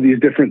had all of these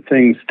different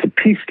things to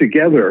piece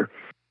together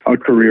a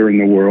career in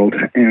the world,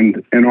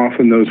 and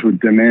often those would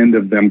demand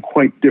of them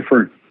quite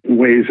different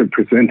ways of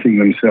presenting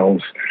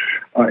themselves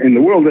in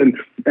the world,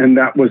 and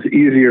that was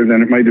easier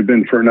than it might have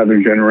been for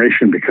another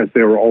generation because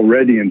they were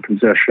already in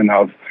possession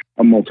of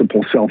a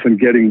multiple self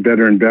and getting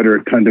better and better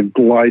at kind of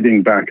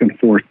gliding back and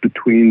forth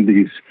between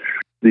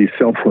these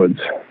selfhoods.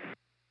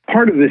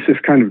 Part of this is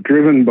kind of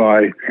driven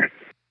by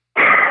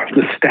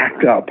the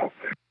stacked up.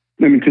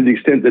 I mean, to the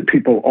extent that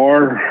people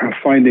are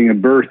finding a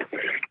berth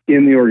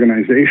in the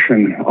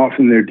organization,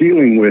 often they're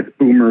dealing with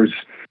boomers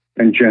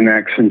and Gen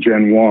X and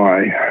Gen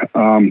Y.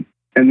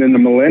 And then the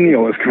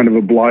millennial is kind of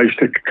obliged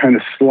to kind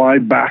of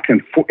slide back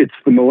and forth. It's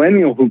the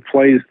millennial who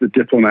plays the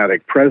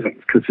diplomatic presence,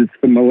 because it's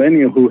the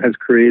millennial who has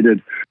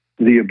created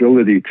the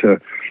ability to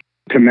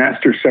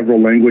master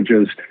several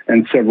languages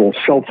and several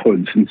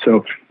selfhoods. And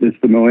so it's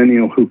the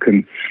millennial who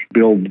can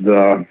build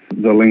the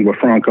lingua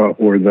franca,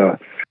 or the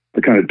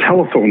kind of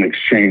telephone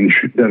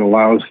exchange that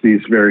allows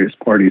these various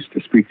parties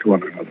to speak to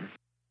one another.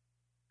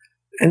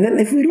 And then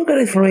if we look at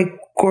it from a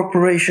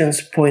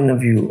corporation's point of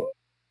view,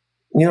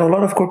 a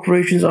lot of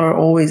corporations are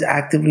always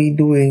actively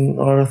doing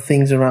a lot of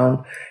things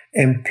around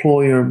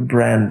employer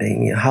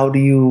branding. How do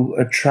you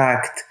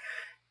attract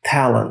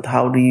talent?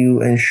 How do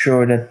you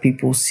ensure that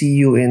people see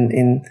you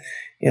in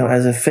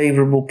as a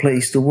favorable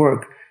place to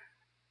work?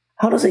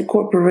 How does a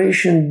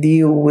corporation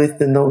deal with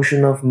the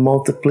notion of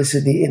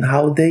multiplicity in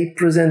how they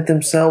present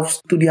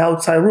themselves to the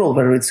outside world,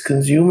 whether it's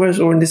consumers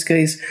or, in this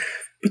case,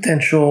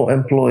 potential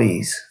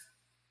employees?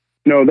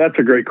 No, that's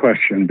a great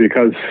question,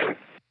 because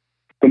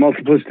the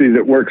multiplicity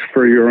that works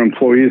for your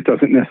employees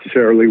doesn't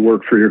necessarily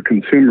work for your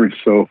consumers.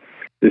 So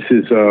this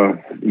is a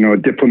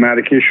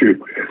diplomatic issue.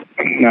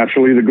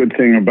 Naturally, the good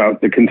thing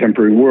about the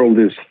contemporary world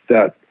is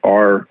that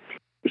our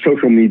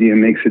social media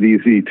makes it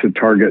easy to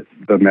target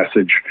the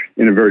message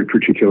in a very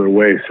particular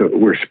way. So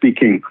we're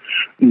speaking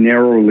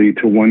narrowly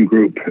to one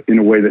group in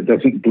a way that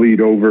doesn't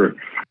bleed over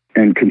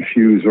and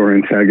confuse or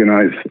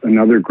antagonize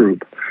another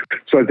group.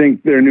 So I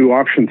think there are new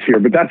options here,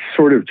 but that's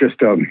sort of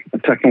just a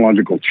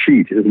technological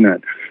cheat, isn't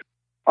it?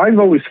 I've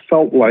always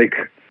felt like,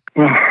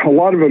 a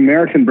lot of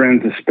American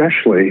brands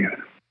especially,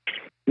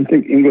 I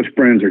think English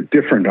brands are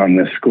different on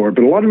this score,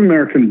 but a lot of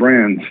American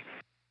brands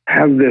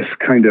have this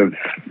kind of,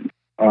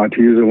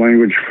 to use the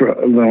language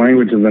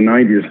of the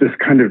 90s, this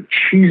kind of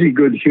cheesy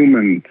good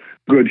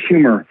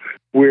humor,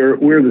 where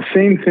we're the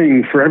same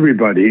thing for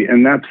everybody,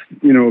 and that's,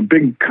 a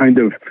big kind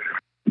of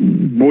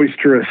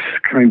boisterous,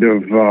 kind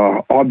of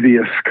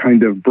obvious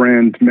kind of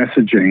brand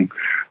messaging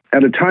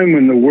at a time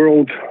when the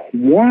world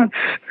wants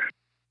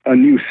a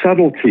new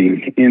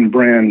subtlety in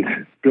brand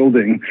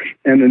building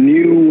and a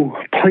new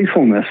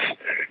playfulness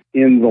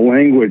in the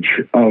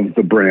language of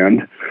the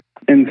brand.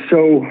 And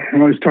so I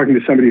was talking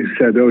to somebody who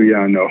said,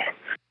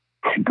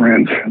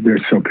 brands,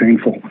 they're so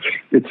painful.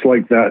 It's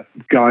like that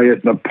guy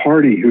at the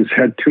party who's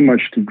had too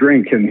much to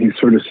drink and he's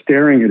sort of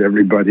staring at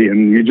everybody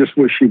and you just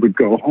wish he would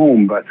go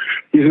home, but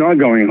he's not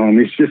going home.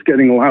 He's just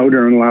getting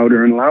louder and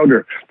louder and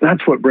louder.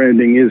 That's what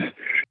branding is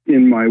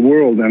in my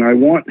world. And I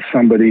want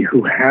somebody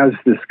who has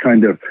this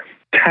kind of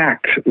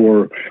tact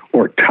or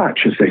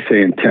touch, as they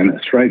say in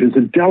tennis, right? There's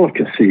a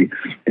delicacy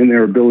in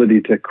their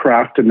ability to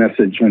craft a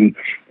message and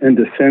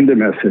to send a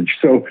message.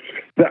 So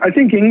I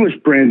think English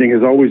branding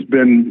has always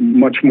been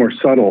much more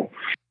subtle,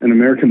 and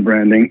American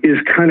branding is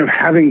kind of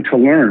having to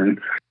learn.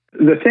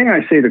 The thing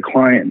I say to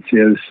clients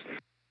is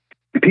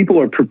people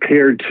are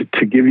prepared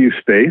to give you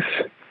space.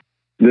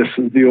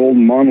 The old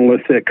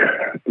monolithic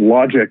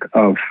logic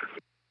of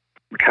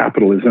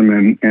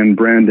capitalism and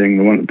branding,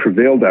 the one that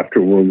prevailed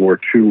after World War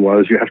II,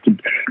 was you have to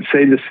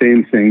say the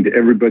same thing to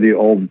everybody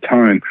all the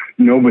time.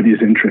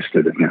 Nobody's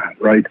interested in that,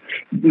 right?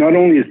 Not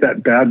only is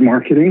that bad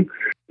marketing,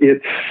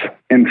 it's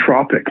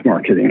entropic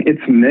marketing.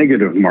 It's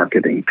negative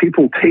marketing.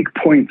 People take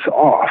points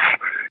off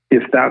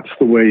if that's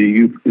the way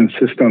you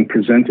insist on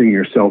presenting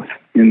yourself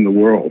in the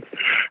world.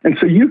 And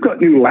so you've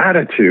got new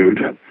latitude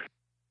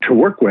to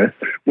work with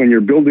when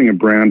you're building a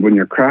brand, when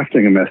you're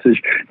crafting a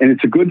message. And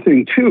it's a good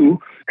thing, too,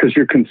 because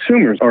your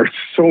consumers are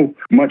so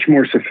much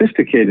more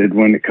sophisticated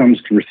when it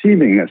comes to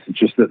receiving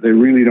messages that they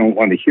really don't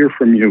want to hear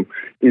from you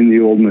in the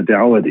old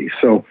modality.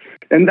 So,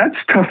 and that's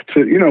tough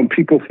to,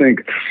 people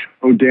think,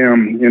 oh,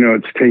 damn,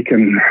 it's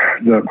taken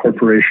the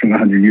corporation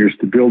 100 years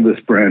to build this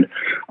brand.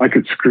 I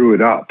could screw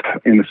it up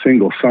in a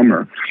single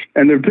summer.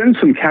 And there have been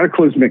some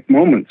cataclysmic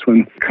moments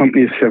when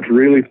companies have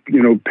really,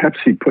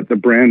 Pepsi put the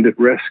brand at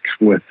risk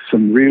with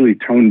some really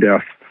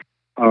tone-deaf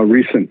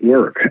recent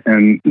work.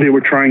 And they were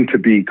trying to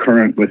be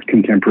current with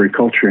contemporary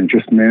culture and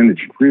just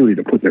managed really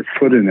to put their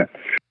foot in it.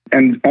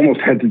 And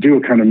almost had to do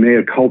a kind of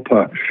mea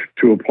culpa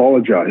to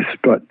apologize.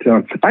 But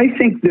I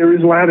think there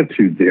is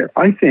latitude there.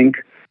 I think,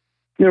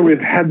 we've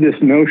had this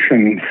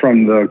notion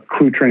from the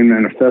Clue Train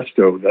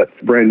Manifesto that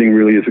branding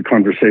really is a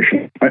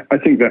conversation. I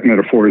think that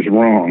metaphor is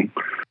wrong.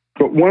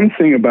 But one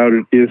thing about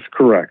it is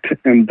correct,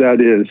 and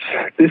that is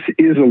this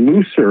is a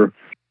looser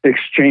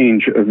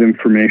exchange of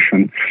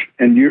information,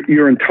 and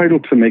you're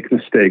entitled to make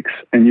mistakes,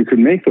 and you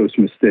can make those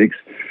mistakes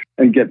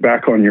and get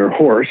back on your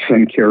horse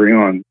and carry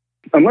on.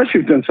 Unless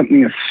you've done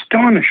something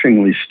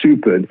astonishingly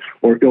stupid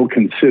or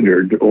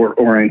ill-considered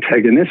or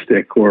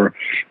antagonistic or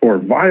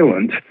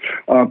violent,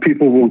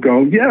 people will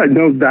go, yeah,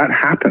 no, that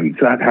happens.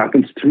 That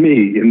happens to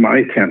me in my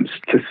attempts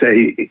to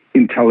say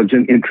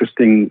intelligent,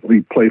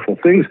 interestingly playful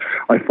things.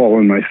 I fall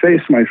on my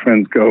face. My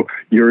friends go,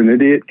 you're an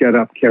idiot, get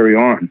up, carry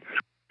on.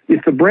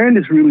 If the brand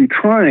is really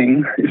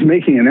trying, is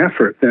making an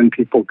effort, then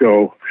people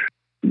go,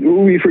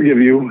 we forgive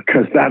you,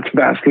 because that's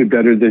vastly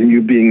better than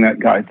you being that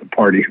guy at the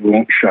party who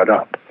won't shut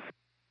up.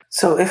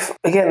 So if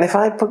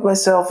I put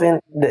myself in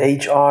the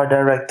HR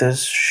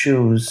director's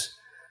shoes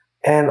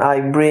and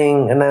I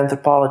bring an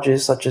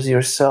anthropologist such as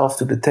yourself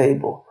to the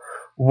table,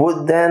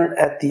 would then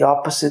at the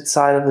opposite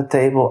side of the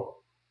table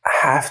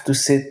have to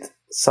sit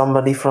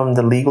somebody from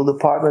the legal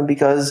department?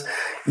 Because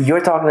you're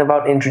talking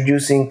about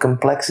introducing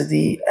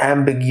complexity,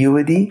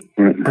 ambiguity,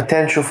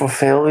 potential for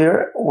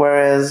failure,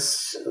 whereas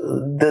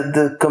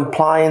the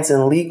compliance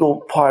and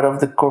legal part of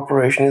the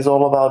corporation is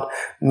all about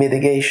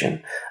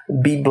mitigation.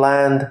 Be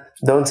bland,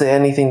 don't say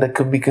anything that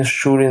could be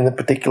construed in a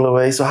particular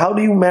way. So how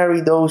do you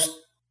marry those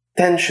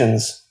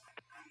tensions?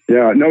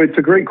 Yeah, no, it's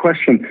a great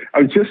question.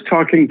 I was just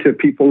talking to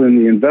people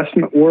in the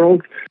investment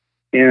world,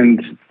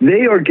 and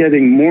they are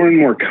getting more and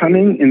more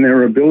cunning in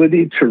their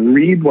ability to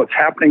read what's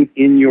happening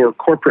in your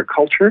corporate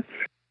culture.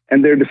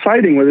 And they're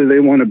deciding whether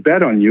they want to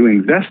bet on you,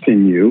 invest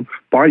in you,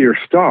 buy your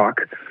stock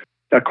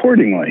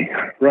accordingly,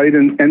 right?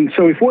 And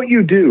so if what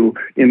you do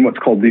in what's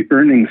called the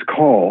earnings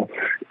call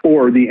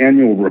or the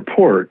annual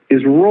report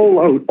is roll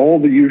out all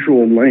the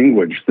usual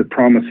language that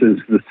promises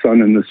the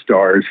sun and the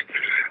stars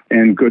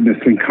and goodness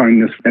and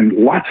kindness and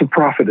lots of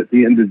profit at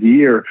the end of the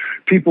year,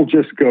 people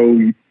just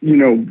go,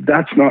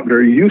 that's not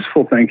very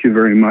useful, thank you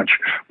very much.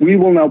 We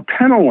will now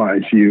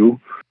penalize you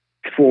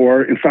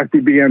for, in fact, we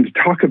began to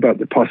talk about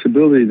the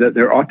possibility that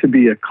there ought to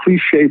be a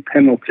cliche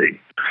penalty.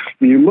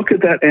 When you look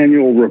at that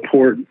annual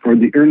report or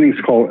the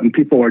earnings call and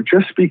people are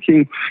just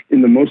speaking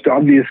in the most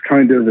obvious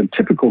kind of and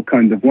typical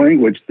kind of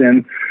language,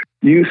 then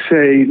you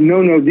say,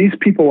 no, these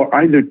people are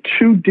either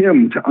too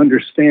dim to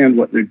understand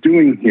what they're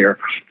doing here,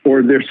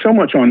 or they're so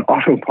much on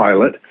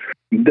autopilot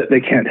that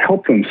they can't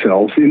help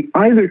themselves. In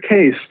either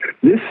case,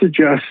 this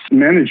suggests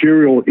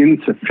managerial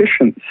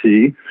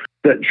insufficiency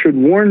that should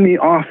warn me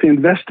off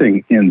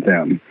investing in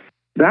them.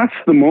 That's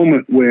the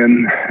moment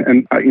when,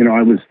 and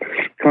I was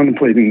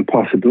contemplating the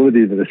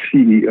possibility that a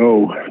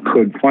CEO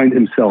could find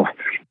himself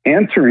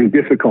answering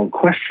difficult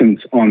questions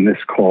on this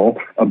call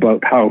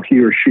about how he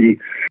or she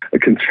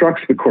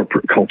constructs the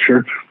corporate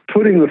culture,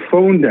 putting the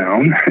phone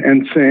down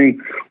and saying,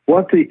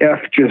 what the F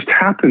just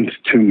happened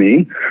to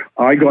me?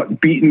 I got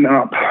beaten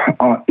up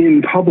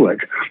in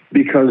public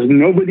because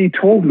nobody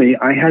told me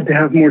I had to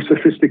have more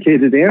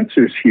sophisticated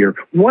answers here.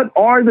 What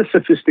are the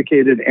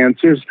sophisticated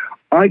answers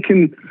I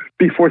can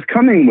be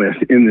forthcoming with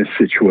in this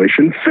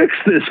situation? Fix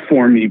this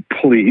for me,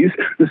 please.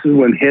 This is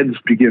when heads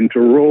begin to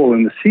roll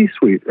in the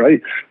C-suite,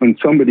 right? When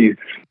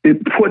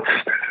it puts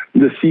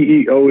the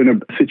CEO in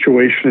a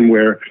situation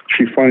where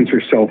she finds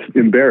herself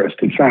embarrassed.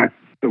 In fact,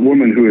 the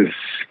woman who is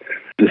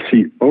the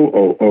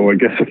COO, I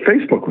guess, of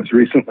Facebook was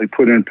recently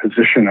put in a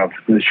position of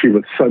she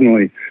was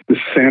this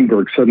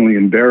Sandberg suddenly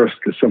embarrassed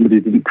because somebody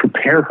didn't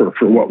prepare her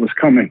for what was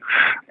coming.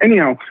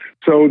 Anyhow,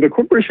 so the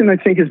corporation, I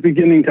think, is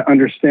beginning to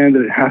understand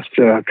that it has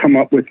to come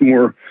up with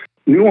more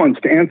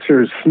nuanced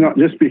answers, not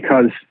just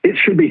because it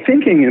should be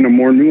thinking in a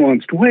more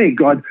nuanced way.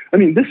 God, I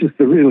mean, this is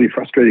the really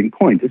frustrating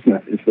point, isn't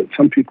it? Is that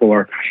some people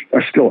are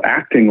still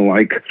acting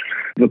like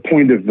the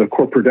point of the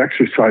corporate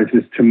exercise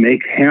is to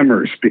make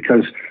hammers,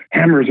 because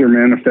hammers are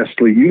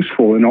manifestly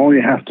useful, and all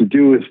you have to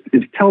do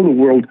is tell the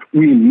world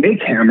we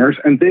make hammers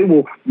and they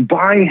will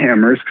buy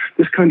hammers.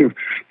 This kind of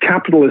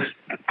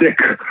capitalistic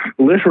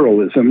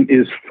literalism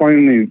is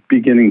finally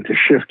beginning to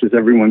shift as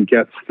everyone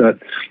gets that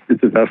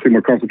it's a vastly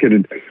more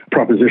complicated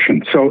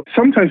proposition. So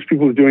sometimes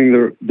people are doing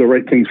the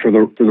right things for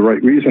the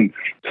right reason.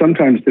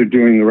 Sometimes they're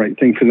doing the right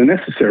thing for the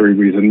necessary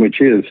reason,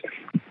 which is,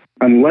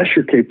 unless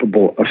you're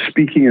capable of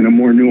speaking in a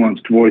more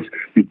nuanced voice,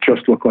 you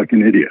just look like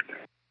an idiot.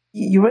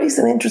 You raised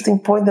an interesting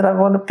point that I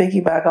want to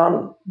piggyback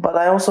on, but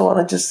I also want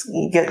to just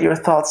get your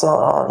thoughts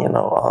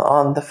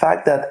on the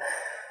fact that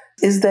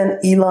is then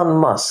Elon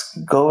Musk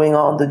going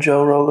on the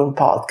Joe Rogan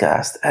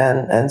podcast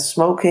and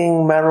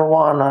smoking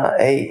marijuana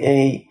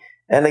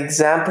an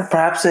example,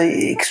 perhaps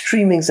a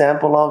extreme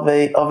example of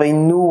a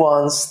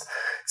nuanced,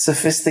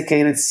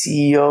 sophisticated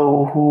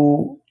CEO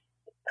who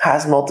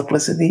has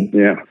multiplicity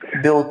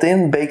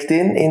baked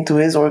into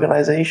his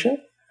organization?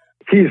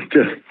 He's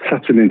just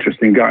such an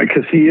interesting guy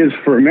because he is,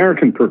 for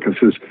American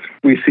purposes,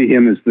 we see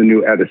him as the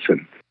new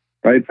Edison,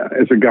 right?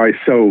 As a guy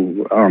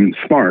so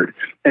smart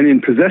and in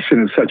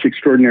possession of such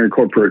extraordinary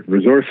corporate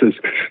resources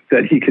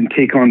that he can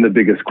take on the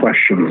biggest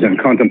questions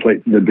and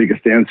contemplate the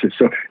biggest answers.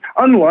 So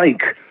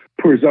unlike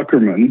poor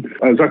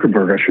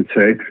Zuckerberg, I should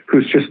say,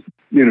 who's just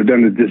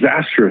done a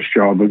disastrous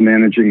job of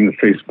managing the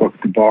Facebook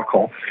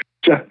debacle,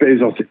 Jeff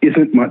Bezos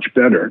isn't much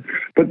better.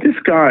 But this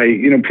guy,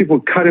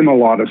 people cut him a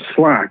lot of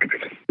slack,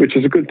 which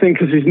is a good thing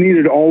because he's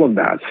needed all of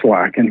that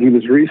slack. And he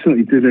was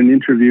recently did an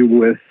interview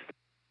with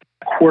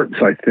Quartz,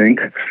 I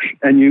think,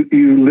 and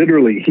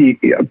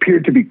he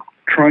appeared to be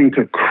trying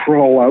to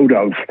crawl out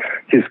of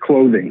his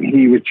clothing.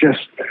 He was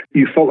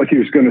you felt like he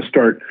was going to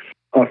start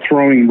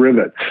throwing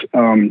rivets.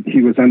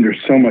 He was under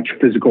so much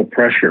physical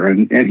pressure.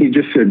 And he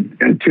just said,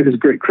 and to his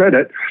great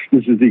credit,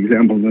 this is the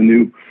example of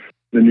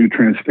the new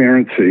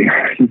transparency.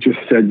 He just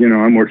said,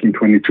 I'm working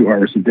 22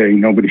 hours a day.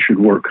 Nobody should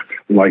work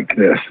like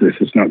this. This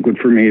is not good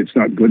for me. It's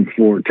not good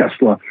for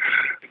Tesla.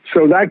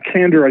 So that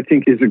candor, I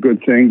think, is a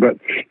good thing. But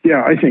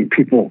yeah, I think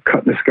people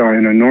cut this guy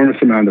an enormous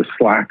amount of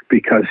slack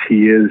because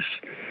he is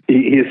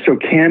so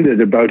candid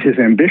about his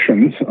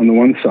ambitions on the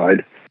one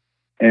side,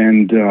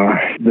 and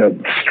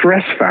the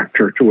stress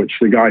factor to which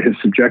the guy has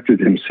subjected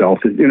himself.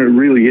 It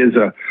really is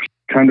a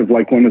kind of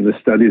like one of the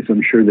studies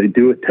I'm sure they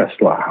do at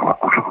Tesla.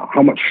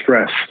 How much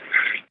stress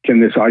can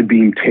this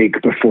I-beam take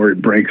before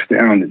it breaks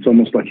down? It's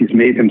almost like he's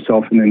made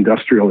himself an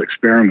industrial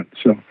experiment.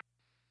 So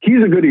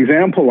he's a good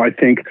example, I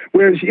think.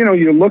 Whereas,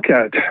 you look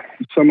at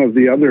some of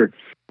the other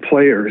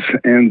players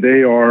and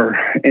they are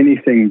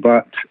anything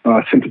but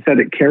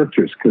sympathetic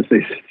characters because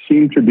they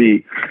seem to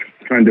be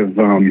kind of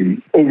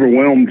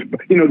overwhelmed.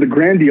 The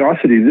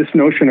grandiosity, this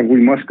notion of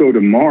we must go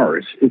to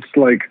Mars, it's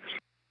like,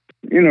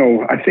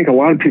 I think a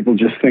lot of people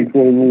just think,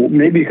 well,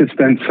 maybe you could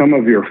spend some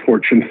of your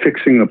fortune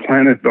fixing the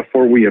planet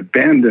before we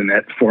abandon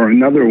it for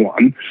another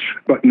one.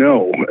 But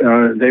no,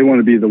 they want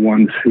to be the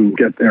ones who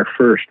get there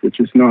first,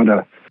 which is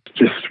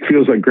just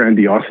feels like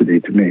grandiosity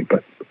to me,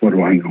 but what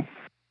do I know?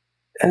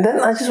 And then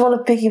I just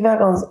want to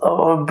piggyback on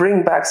or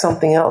bring back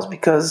something else,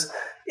 because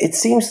it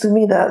seems to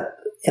me that,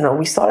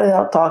 we started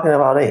out talking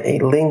about a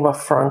lingua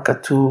franca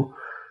to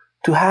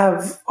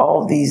have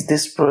all these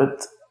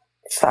disparate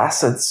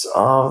facets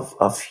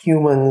of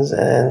humans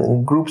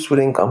and groups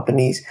within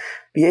companies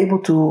be able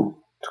to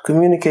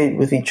communicate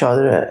with each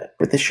other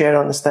with a shared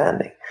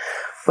understanding.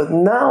 But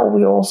now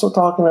we're also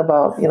talking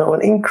about,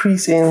 an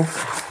increase in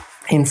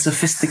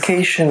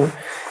sophistication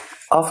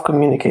of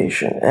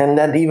communication, and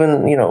that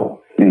even,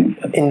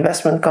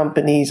 investment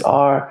companies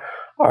are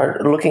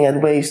looking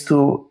at ways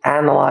to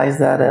analyze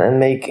that and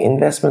make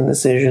investment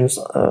decisions,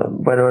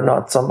 whether or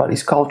not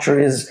somebody's culture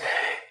is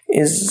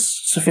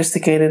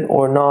sophisticated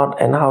or not,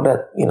 and how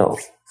that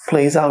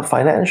plays out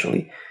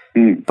financially.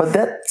 But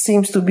that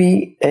seems to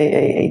be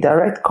a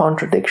direct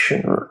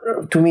contradiction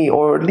to me,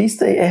 or at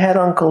least a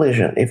head-on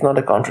collision, if not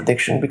a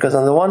contradiction, because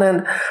on the one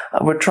hand,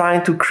 we're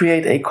trying to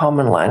create a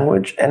common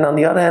language, and on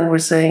the other hand, we're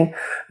saying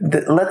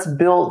that let's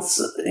build,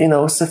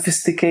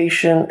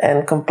 sophistication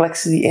and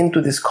complexity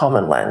into this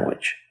common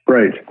language.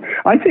 Right.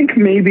 I think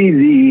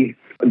maybe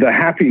the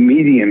happy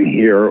medium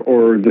here,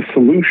 or the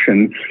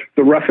solution,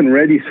 the rough and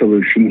ready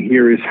solution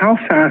here, is how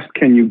fast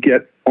can you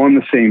get on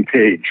the same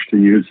page, to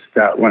use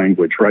that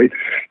language, right?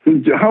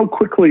 How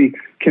quickly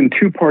can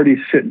two parties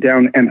sit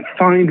down and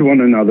find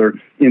one another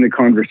in a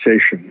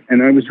conversation?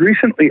 And I was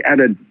recently at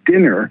a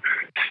dinner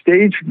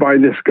staged by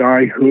this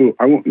guy who,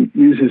 I won't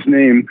use his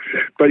name,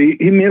 but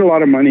he made a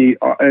lot of money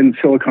in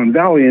Silicon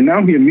Valley, and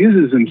now he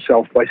amuses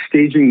himself by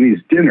staging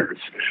these dinners.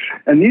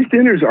 And these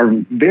dinners are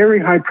very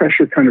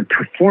high-pressure kind of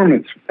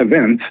performance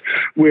events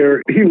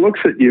where he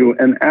looks at you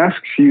and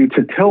asks you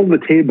to tell the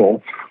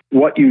table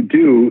what you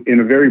do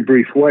in a very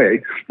brief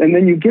way. And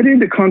then you get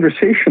into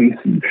conversations.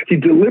 He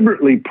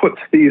deliberately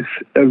puts these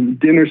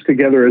dinners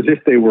together as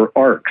if they were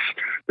arcs.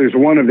 There's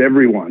one of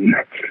everyone.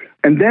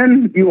 And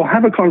then you will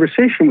have a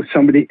conversation with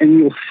somebody and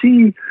you'll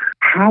see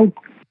how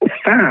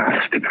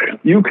fast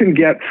you can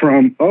get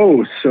from,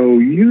 oh, so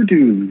you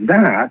do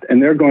that,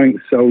 and they're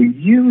going, so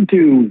you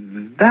do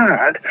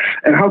that,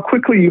 and how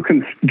quickly you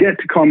can get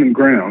to common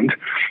ground,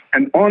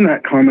 and on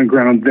that common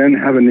ground then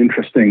have an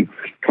interesting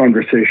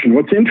conversation.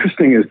 What's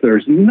interesting is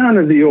there's none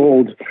of the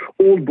old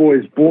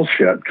boys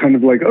bullshit, kind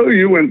of like, oh,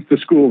 you went to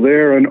school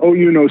there, and oh,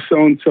 you know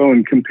so-and-so,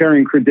 and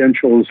comparing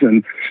credentials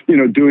and,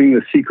 doing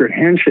the secret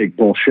handshake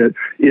bullshit.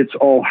 It's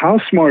all, how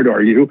smart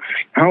are you?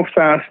 How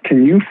fast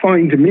can you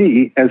find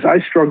me as I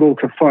struggle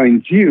to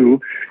find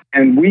you?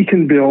 And we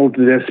can build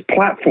this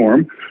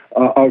platform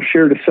of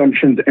shared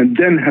assumptions and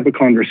then have a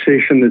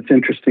conversation that's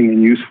interesting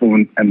and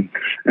useful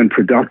and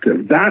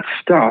productive. That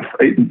stuff,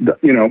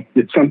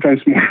 it's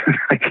sometimes more than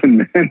I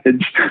can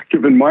manage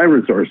given my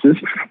resources.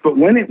 But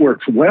when it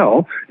works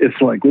well,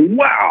 it's like,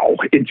 wow,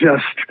 it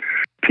just,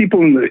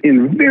 people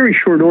in very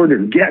short order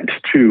get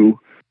to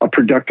a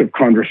productive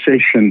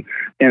conversation.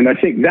 And I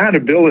think that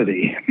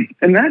ability,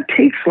 and that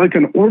takes like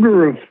an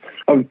order of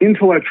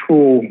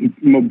intellectual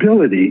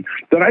mobility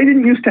that I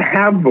didn't used to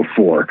have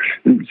before.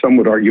 Some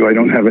would argue I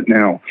don't have it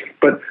now.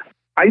 But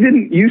I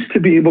didn't used to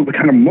be able to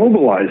kind of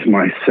mobilize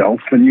myself,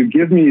 and you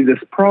give me this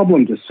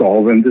problem to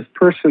solve, and this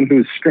person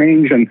who's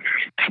strange and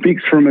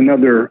speaks from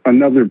another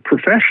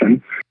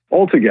profession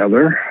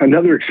altogether,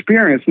 another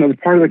experience, another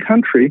part of the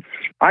country,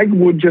 I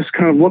would just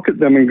kind of look at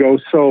them and go,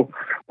 so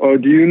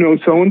do you know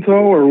so-and-so,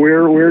 or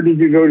where did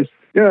you go to?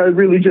 Yeah, I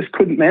really just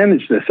couldn't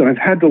manage this, and I've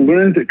had to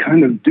learn to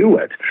kind of do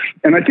it.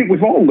 And I think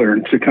we've all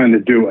learned to kind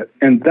of do it.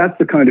 And that's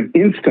the kind of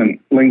instant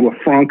lingua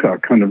franca,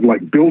 kind of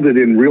like build it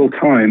in real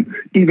time,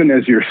 even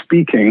as you're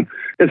speaking.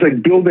 It's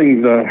like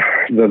building the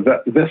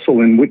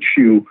vessel in which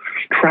you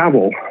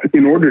travel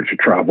in order to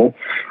travel.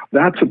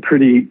 That's a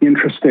pretty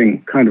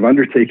interesting kind of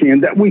undertaking.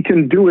 And that we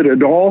can do it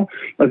at all,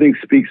 I think,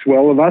 speaks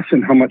well of us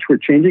and how much we're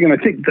changing. And I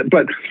think that,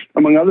 but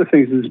among other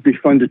things, it'd be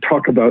fun to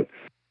talk about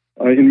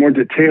in more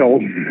detail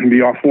and be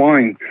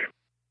offline.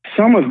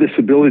 Some of this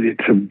ability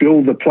to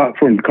build a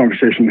platform of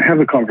conversation, have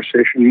a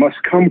conversation,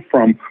 must come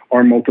from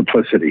our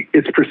multiplicity.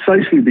 It's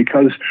precisely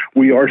because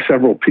we are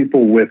several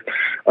people with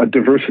a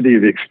diversity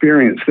of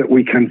experience that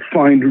we can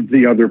find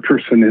the other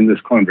person in this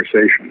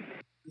conversation.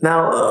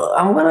 Now,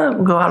 I'm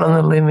gonna go out on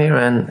a limb here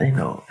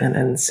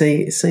and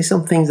say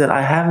some things that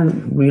I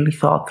haven't really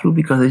thought through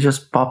because they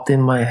just popped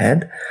in my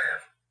head.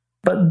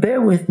 But bear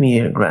with me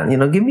here, Grant.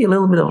 Give me a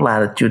little bit of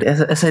latitude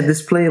as I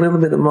display a little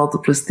bit of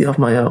multiplicity of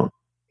my own.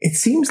 It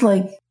seems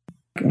like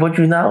what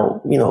you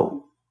now,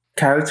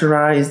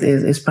 characterized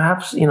is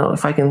perhaps,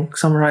 if I can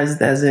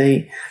summarize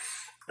it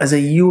as a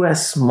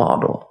U.S.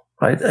 model,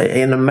 right?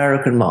 An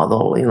American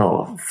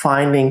model,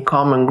 finding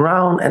common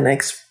ground and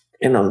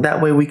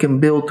that way we can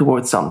build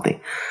towards something.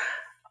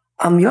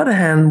 On the other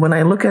hand, when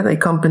I look at a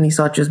company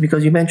such as,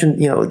 because you mentioned,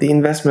 the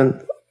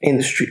investment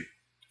industry,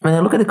 when I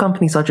look at a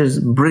company such as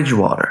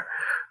Bridgewater,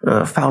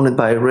 founded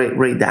by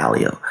Ray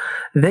Dalio,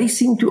 they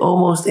seem to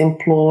almost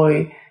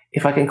employ,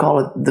 if I can call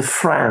it, the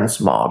France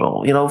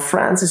model.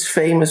 France is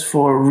famous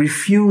for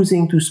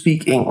refusing to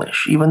speak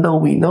English. Even though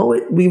we know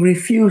it, we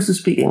refuse to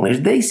speak English.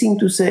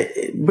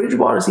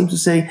 Bridgewater seems to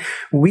say,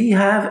 we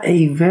have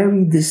a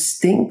very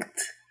distinct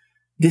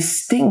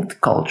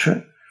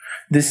culture,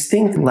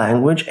 distinct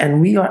language, and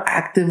we are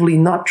actively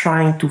not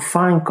trying to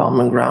find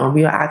common ground.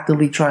 We are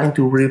actively trying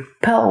to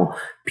repel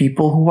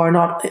people who are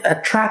not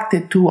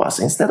attracted to us.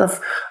 Instead of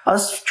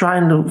us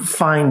trying to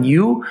find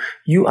you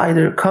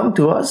either come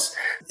to us.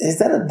 Is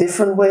that a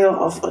different way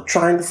of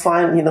trying to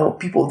find,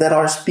 people that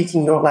are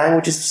speaking your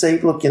language, is to say,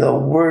 look,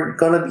 we're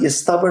going to be a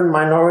stubborn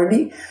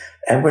minority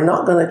and we're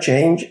not going to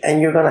change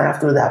and you're going to have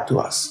to adapt to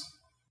us?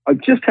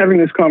 Just having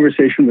this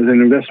conversation with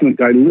an investment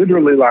guy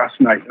literally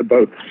last night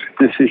about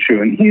this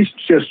issue, and he's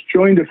just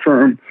joined a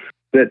firm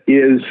that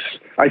is,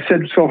 I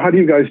said, so how do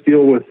you guys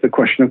deal with the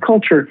question of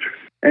culture?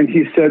 And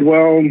he said,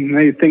 well,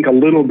 they think a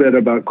little bit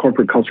about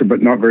corporate culture,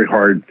 but not very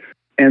hard.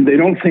 And they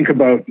don't think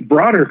about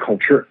broader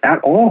culture at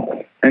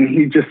all. And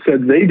he just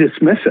said they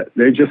dismiss it.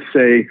 They just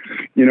say,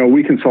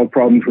 we can solve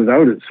problems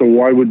without it, so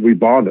why would we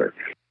bother?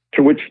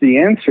 To which the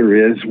answer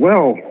is,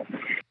 well,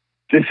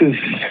 this is,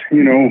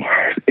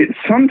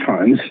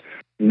 sometimes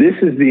this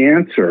is the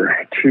answer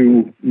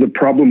to the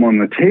problem on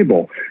the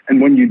table. And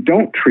when you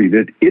don't treat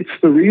it, it's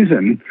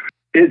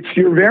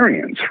your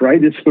variance,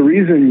 right? It's the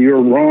reason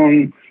you're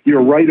wrong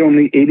you're right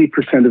only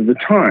 80% of the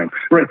time.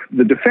 Right.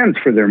 The defense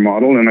for their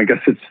model, and I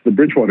guess it's the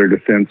Bridgewater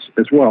defense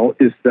as well,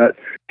 is that,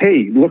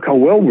 hey, look how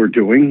well we're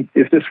doing.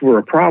 If this were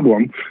a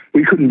problem,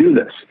 we couldn't do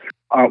this.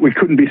 We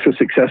couldn't be so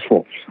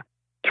successful.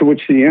 To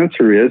which the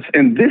answer is,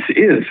 and this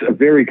is a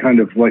very kind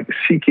of like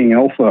seeking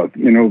alpha,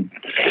 this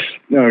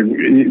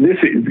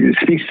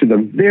speaks to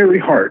the very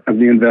heart of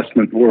the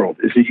investment world,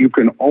 is that you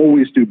can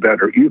always do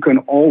better. You can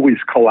always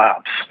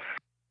collapse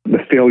the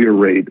failure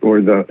rate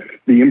or the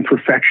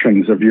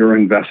imperfections of your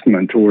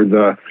investment or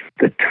the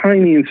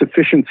tiny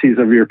insufficiencies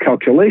of your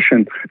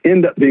calculation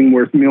end up being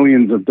worth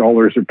millions of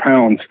dollars or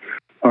pounds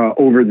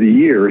over the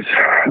years.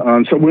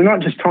 So we're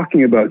not just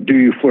talking about do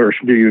you flourish,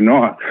 do you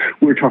not.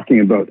 We're talking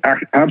about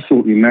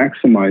absolutely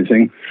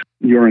maximizing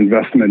your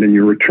investment and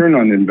your return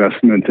on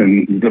investment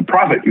and the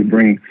profit you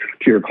bring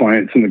to your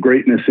clients and the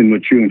greatness in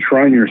which you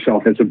enshrine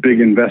yourself as a big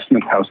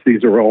investment house.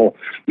 These are all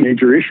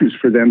major issues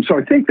for them. So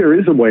I think there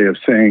is a way of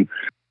saying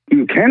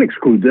you can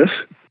exclude this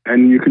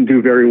and you can do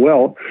very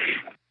well.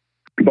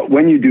 But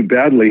when you do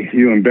badly,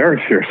 you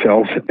embarrass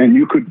yourselves, and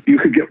you could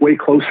get way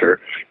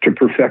closer to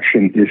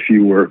perfection if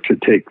you were to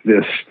take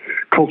this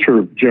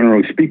culture,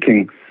 generally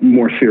speaking,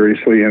 more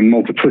seriously, and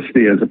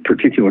multiplicity as a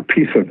particular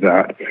piece of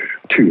that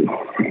too.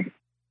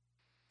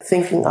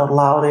 Thinking out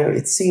loud here,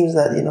 it seems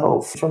that,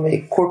 from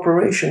a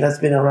corporation that's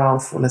been around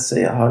for, let's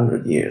say,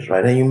 100 years,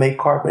 right, and you make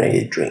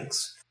carbonated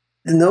drinks,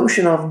 the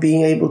notion of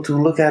being able to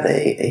look at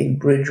a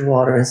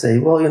Bridgewater and say,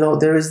 well,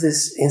 there is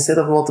this, instead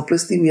of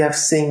multiplicity, we have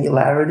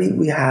singularity,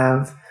 we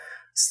have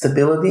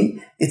stability.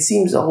 It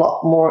seems a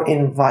lot more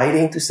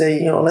inviting to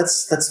say,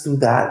 let's do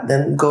that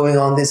than going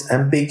on this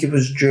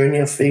ambiguous journey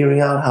of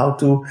figuring out how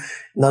to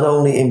not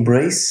only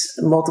embrace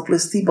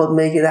multiplicity, but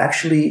make it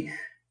actually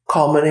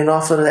common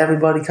enough so that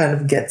everybody kind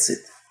of gets it.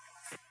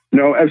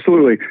 No,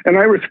 absolutely. And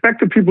I respect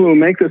the people who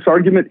make this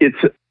argument.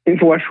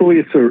 Intellectually,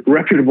 it's a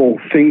reputable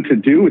thing to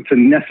do. It's a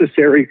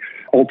necessary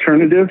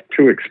alternative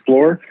to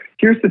explore.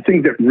 Here's the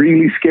thing that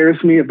really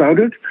scares me about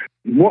it.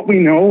 What we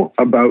know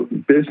about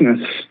business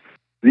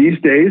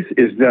these days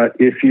is that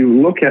if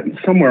you look at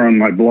somewhere on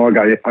my blog,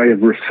 I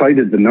have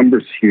recited the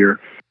numbers here.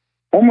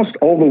 Almost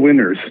all the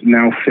winners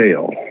now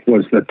fail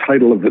was the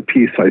title of the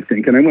piece, I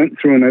think. And I went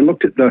through and I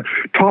looked at the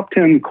top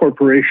 10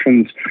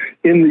 corporations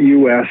in the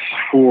U.S.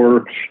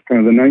 for the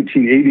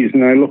 1980s,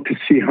 and I looked to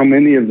see how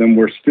many of them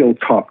were still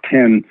top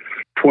 10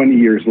 20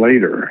 years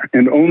later.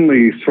 And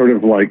only sort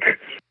of like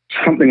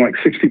something like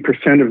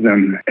 60% of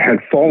them had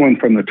fallen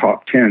from the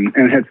top 10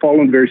 and had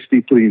fallen very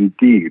steeply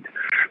indeed.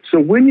 So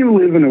when you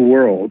live in a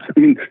world,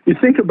 you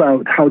think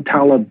about how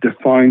Taleb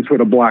defines what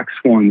a black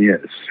swan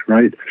is,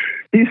 right?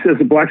 He says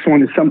a black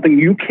swan is something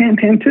you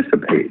can't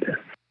anticipate.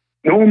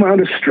 No amount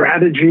of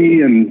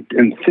strategy and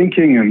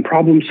thinking and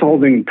problem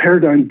solving and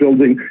paradigm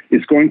building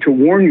is going to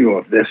warn you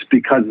of this,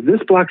 because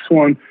this black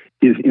swan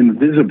is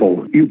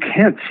invisible. You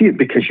can't see it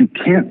because you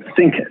can't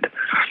think it.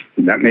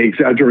 That may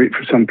exaggerate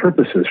for some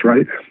purposes,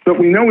 right? But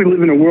we know we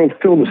live in a world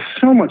filled with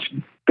so much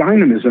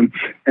dynamism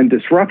and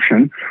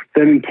disruption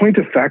that in point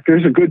of fact,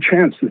 there's a good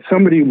chance that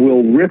somebody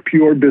will rip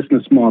your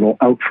business model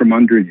out from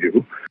under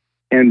you,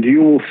 and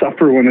you will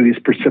suffer one of these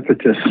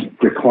precipitous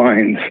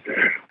declines.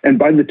 And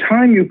by the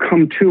time you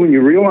come to and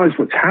you realize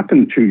what's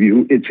happened to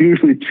you, it's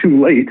usually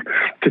too late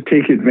to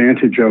take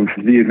advantage of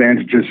the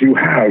advantages you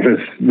have as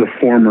the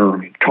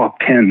former top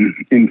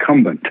 10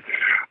 incumbent.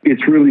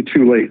 It's really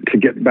too late to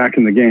get back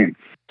in the game.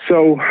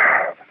 So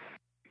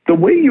the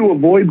way you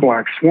avoid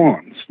black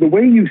swans, the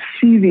way you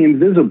see the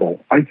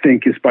invisible, I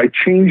think, is by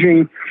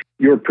changing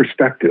your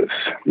perspectives,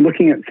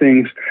 looking at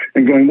things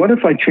and going, what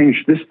if I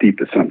change this deep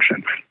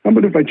assumption?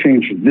 What if I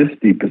change this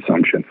deep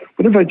assumption?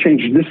 What if I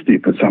change this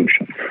deep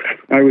assumption?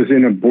 I was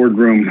in a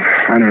boardroom,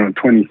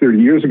 20,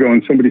 30 years ago,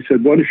 and somebody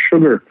said, what if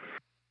sugar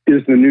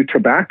is the new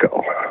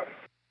tobacco?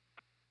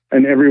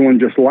 And everyone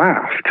just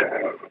laughed.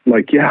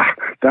 Like, yeah,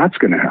 that's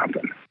going to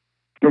happen.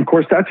 Of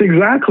course, that's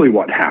exactly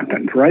what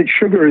happened, right?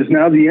 Sugar is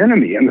now the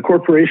enemy, and the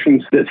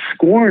corporations that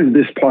scorned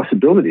this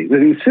possibility,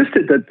 that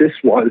insisted that this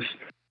was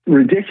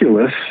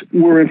ridiculous,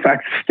 were in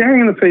fact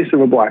staring in the face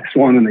of a black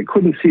swan, and they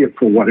couldn't see it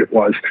for what it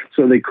was,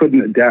 so they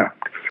couldn't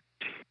adapt.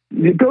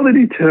 The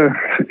ability to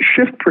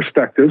shift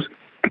perspectives,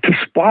 to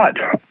spot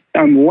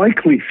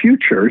unlikely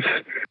futures,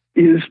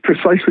 is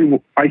precisely,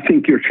 I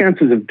think, your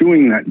chances of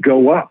doing that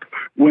go up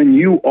when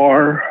you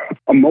are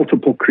a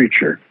multiple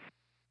creature.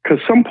 Because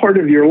some part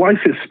of your life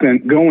is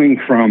spent going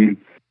from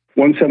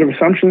one set of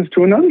assumptions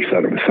to another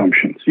set of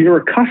assumptions. You're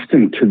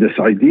accustomed to this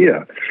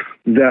idea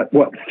that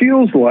what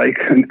feels like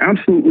an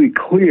absolutely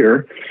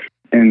clear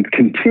and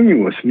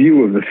continuous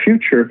view of the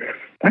future,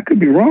 that could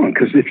be wrong.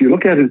 Because if you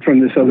look at it from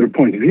this other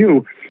point of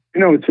view,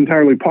 it's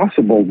entirely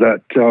possible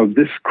that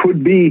this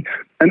could be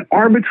an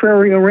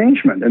arbitrary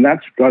arrangement. And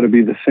that's got to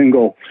be the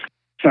single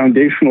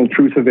foundational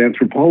truth of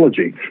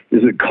anthropology,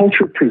 is that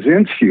culture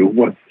presents you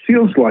what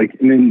feels like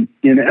an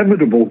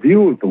inevitable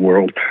view of the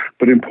world,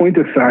 but in point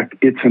of fact,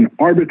 it's an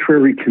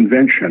arbitrary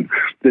convention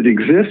that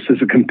exists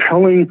as a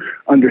compelling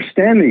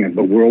understanding of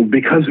the world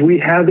because we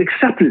have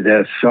accepted it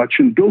as such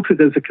and built it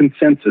as a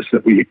consensus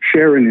that we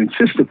share and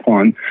insist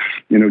upon,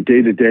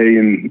 day to day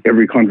in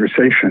every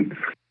conversation.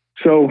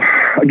 So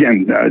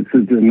again,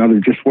 it's another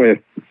just way of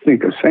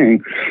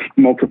saying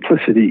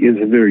multiplicity is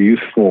a very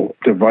useful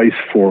device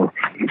for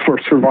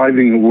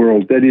surviving a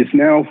world that is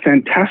now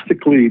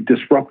fantastically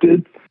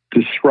disrupted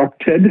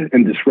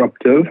and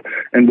disruptive,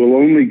 and will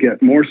only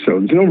get more so.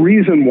 There's no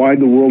reason why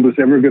the world is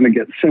ever going to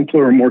get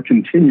simpler or more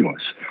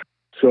continuous.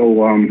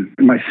 So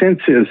my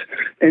sense is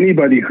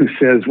anybody who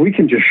says we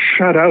can just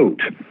shut out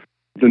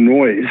the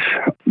noise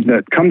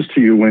that comes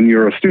to you when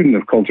you're a student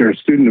of culture, a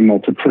student of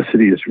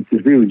multiplicity, is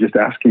really just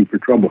asking for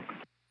trouble.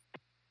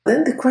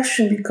 Then the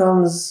question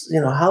becomes,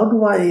 how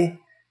do I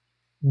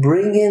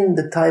bring in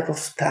the type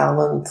of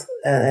talent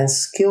and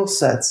skill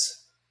sets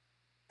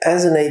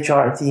as an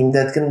HR team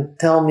that can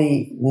tell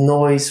me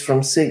noise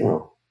from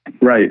signal?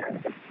 Right.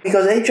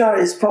 Because HR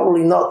is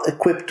probably not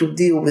equipped to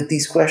deal with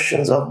these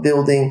questions of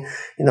building,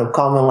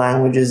 common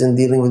languages and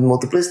dealing with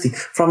multiplicity.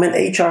 From an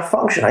HR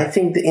function, I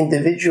think the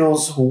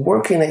individuals who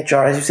work in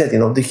HR, as you said,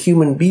 the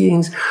human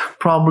beings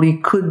probably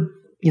could,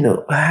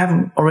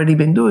 have already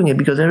been doing it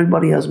because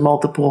everybody has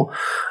multiple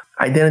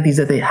identities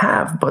that they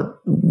have. But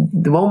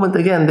the moment,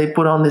 again, they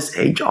put on this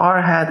HR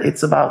hat,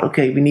 it's about,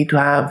 okay, we need to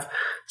have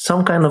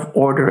some kind of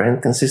order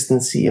and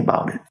consistency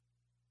about it.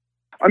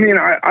 I mean,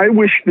 I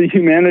wish the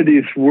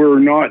humanities were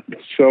not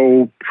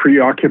so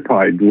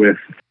preoccupied with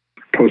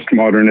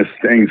postmodernist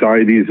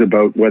anxieties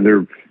about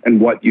whether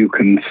and what you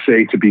can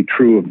say to be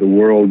true of the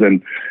world,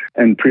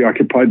 and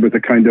preoccupied with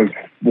a kind of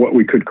what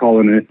we could call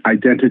an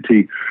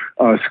identity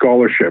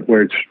scholarship,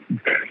 where it's,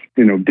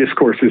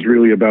 discourse is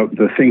really about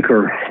the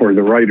thinker or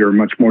the writer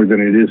much more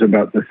than it is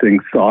about the thing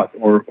thought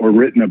or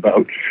written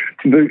about.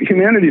 The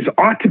humanities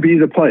ought to be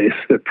the place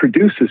that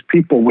produces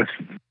people with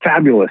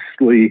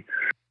fabulously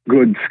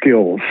good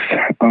skills,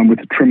 with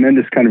a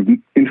tremendous kind of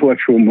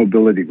intellectual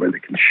mobility where they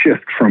can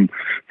shift from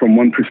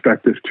one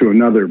perspective to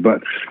another.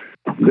 But,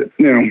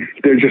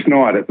 they're just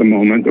not at the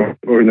moment,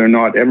 or they're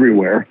not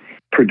everywhere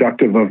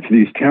productive of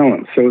these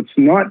talents. So it's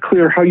not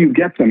clear how you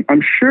get them.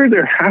 I'm sure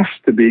there has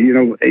to be,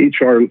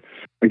 HR,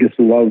 I guess,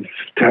 loves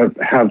to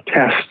have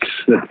tests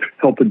that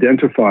help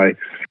identify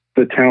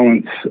the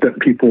talents that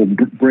people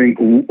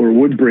bring or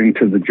would bring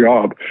to the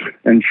job.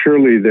 And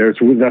surely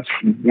that's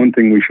one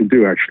thing we should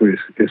do, actually,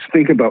 is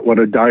think about what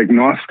a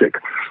diagnostic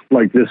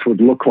like this would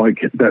look like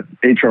that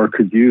HR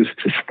could use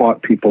to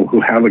spot people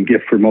who have a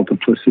gift for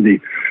multiplicity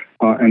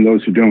and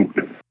those who don't.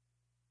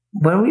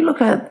 When we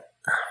look at,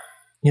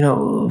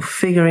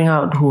 figuring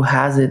out who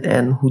has it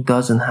and who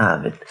doesn't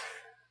have it,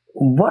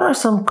 what are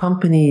some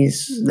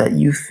companies that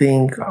you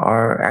think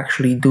are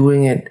actually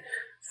doing it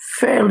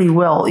fairly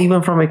well,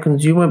 even from a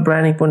consumer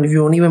branding point of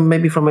view, and even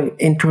maybe from an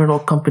internal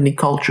company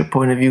culture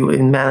point of view,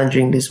 in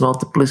managing this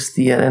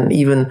multiplicity and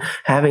even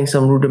having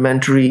some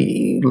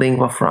rudimentary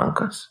lingua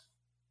francas?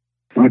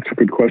 That's a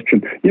good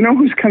question.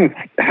 Who's kind of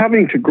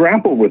having to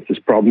grapple with this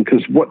problem,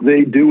 because what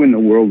they do in the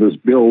world is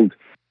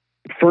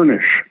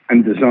furnish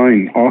and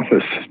design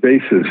office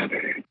spaces,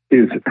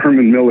 is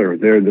Herman Miller.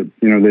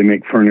 They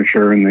make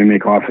furniture and they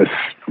make office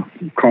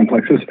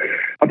complexes.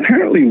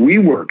 Apparently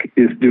WeWork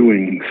is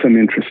doing some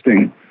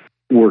interesting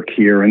work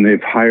here, and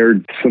they've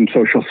hired some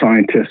social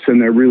scientists,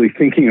 and they're really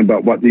thinking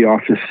about what the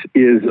office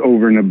is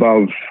over and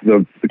above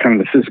the kind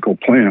of the physical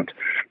plant.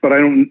 But I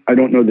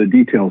don't know the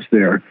details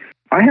there.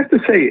 I have to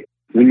say,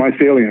 in my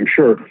failing, I'm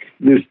sure,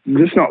 there's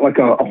just not like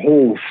a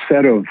whole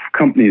set of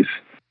companies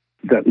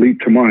that leap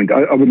to mind.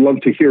 I would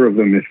love to hear of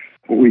them if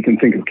we can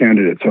think of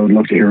candidates. I would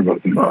love to hear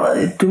about them.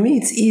 Well, to me,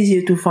 it's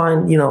easier to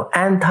find,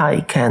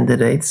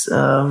 anti-candidates.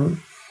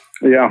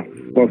 Yeah,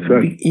 well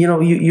said.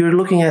 You're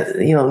looking at,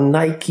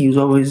 Nike, who's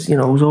always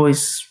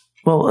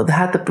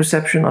had the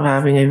perception of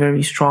having a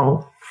very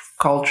strong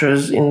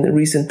cultures in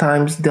recent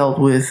times, dealt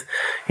with,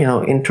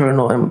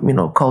 internal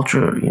and,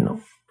 culture,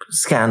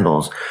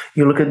 scandals.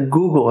 You look at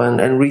Google,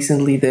 and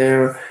recently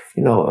there,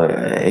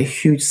 a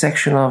huge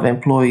section of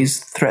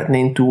employees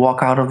threatening to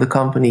walk out of the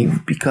company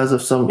because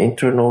of some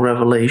internal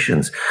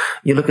revelations.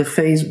 You look at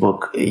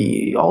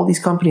Facebook, all these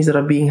companies that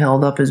are being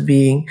held up as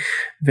being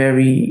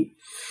very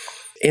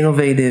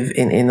innovative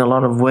in a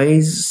lot of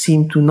ways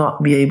seem to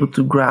not be able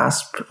to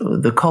grasp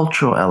the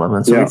cultural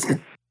elements. So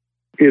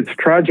it's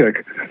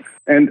tragic,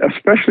 and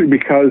especially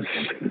because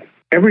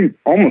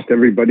almost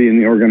everybody in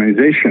the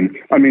organization,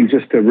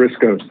 just to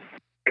risk a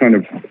kind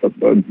of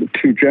a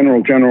too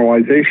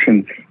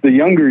generalization, the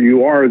younger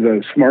you are,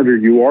 the smarter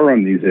you are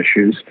on these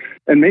issues.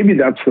 And maybe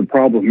that's the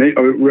problem.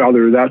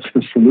 Rather, that's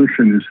the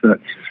solution, is that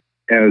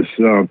as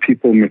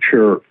people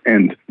mature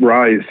and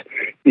rise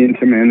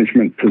into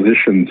management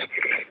positions,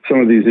 some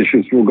of these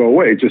issues will go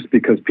away just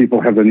because people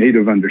have a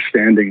native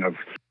understanding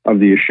of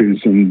the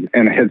issues and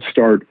a head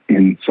start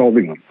in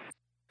solving them.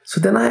 So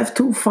then I have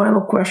two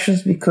final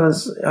questions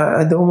because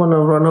I don't want to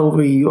run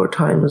over your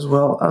time as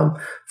well.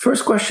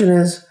 First question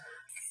is,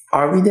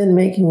 are we then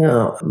making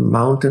a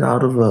mountain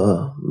out of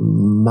a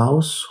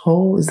mouse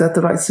hole? Is that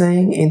the right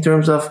saying? In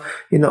terms of,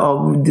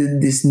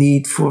 this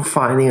need for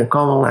finding a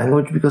common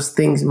language because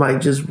things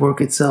might just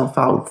work itself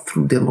out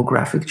through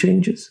demographic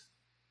changes?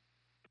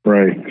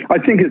 Right. I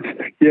think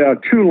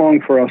it's, too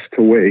long for us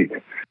to wait.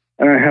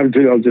 And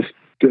I'll just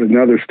do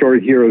another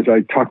story here as I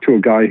talked to a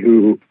guy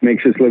who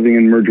makes his living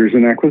in mergers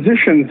and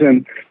acquisitions,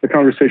 and the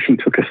conversation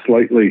took a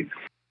slightly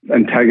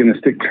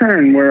antagonistic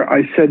turn where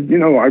I said,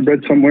 I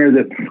read somewhere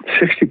that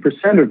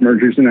 60% of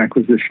mergers and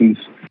acquisitions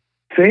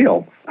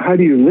fail. How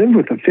do you live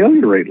with a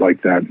failure rate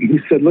like that? And he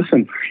said,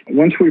 listen,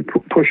 once we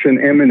push an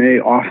M&A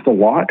off the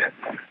lot,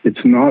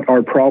 it's not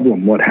our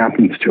problem what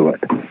happens to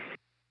it.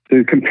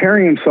 So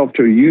comparing himself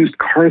to a used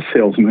car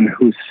salesman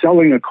who's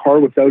selling a car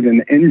without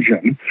an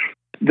engine,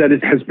 that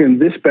it has been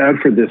this bad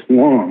for this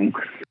long,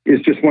 is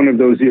just one of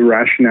those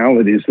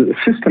irrationalities that the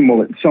system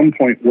will at some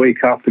point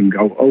wake up and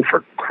go, oh,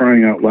 for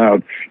crying out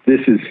loud,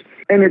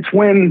 and it's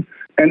when,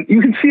 and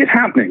you can see it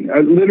happening.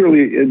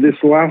 Literally,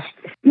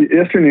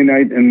 yesterday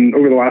night and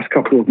over the last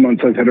couple of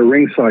months, I've had a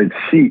ringside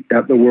seat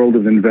at the World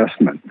of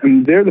Investment.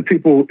 And they're the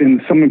people,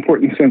 in some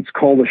important sense,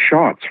 call the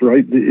shots,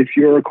 right? If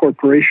you're a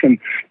corporation,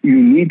 you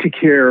need to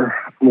care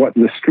what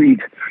the street,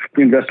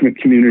 the investment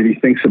community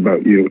thinks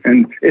about you.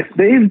 And if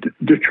they've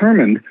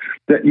determined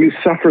that you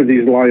suffer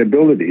these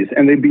liabilities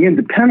and they begin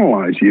to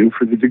penalize you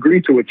for the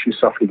degree to which you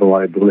suffer the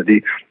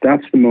liability,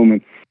 that's the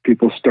moment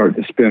people start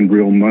to spend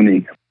real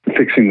money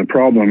fixing the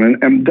problem.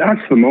 And that's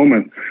the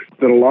moment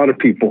that a lot of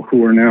people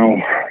who are now,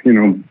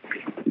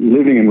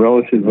 living in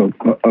relative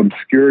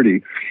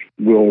obscurity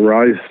will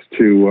rise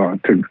to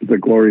the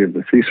glory of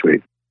the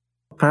C-suite.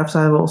 Perhaps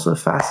I have also a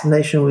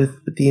fascination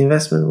with the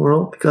investment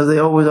world because they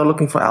always are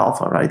looking for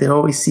alpha, right? They're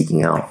always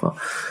seeking alpha,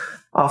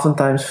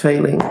 oftentimes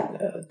failing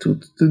to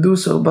do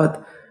so.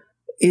 But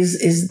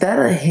is that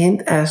a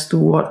hint as to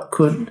what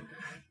could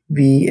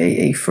be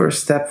a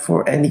first step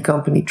for any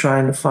company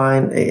trying to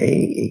find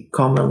a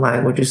common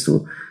language, is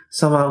to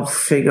somehow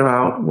figure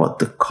out what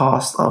the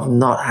cost of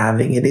not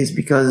having it is?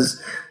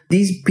 Because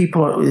these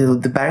people,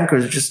 the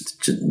bankers,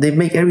 they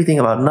make everything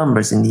about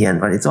numbers in the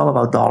end, right? It's all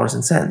about dollars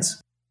and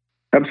cents.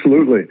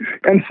 Absolutely.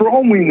 And for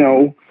all we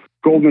know,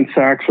 Goldman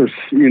Sachs or,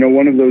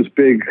 one of those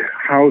big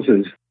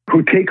houses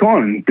who take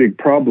on big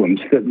problems,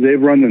 that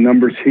they've run the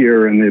numbers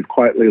here and they've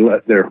quietly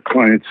let their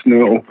clients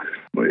know.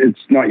 It's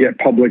not yet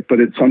public, but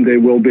it someday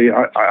will be.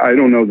 I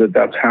don't know that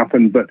that's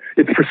happened, but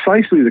it's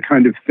precisely the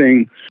kind of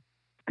thing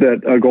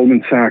that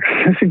Goldman Sachs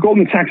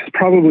is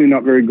probably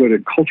not very good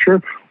at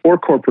culture or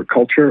corporate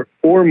culture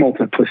or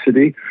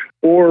multiplicity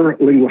or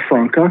lingua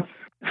franca.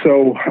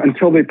 So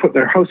until they put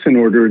their house in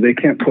order, they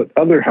can't put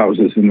other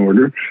houses in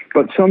order.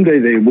 But someday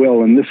they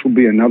will, and this will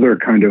be another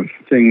kind of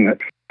thing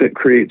that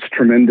creates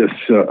tremendous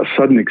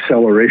sudden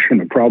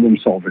acceleration of problem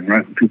solving,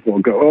 right? People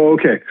will go, oh,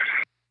 okay,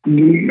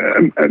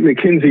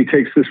 McKinsey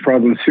takes this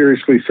problem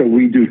seriously, so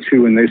we do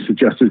too, and they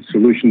suggested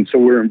solutions, so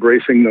we're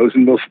embracing those,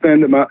 and we'll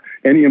spend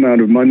any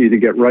amount of money to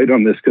get right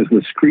on this because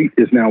the street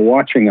is now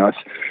watching us.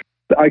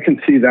 I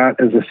can see that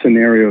as a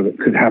scenario that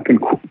could happen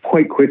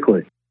quite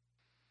quickly.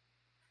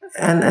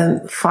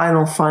 And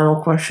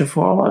final question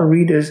for all our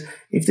readers,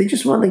 if they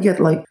just want to get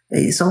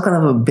some kind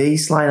of a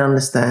baseline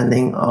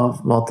understanding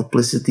of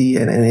multiplicity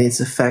and its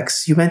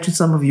effects, you mentioned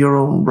some of your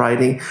own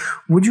writing.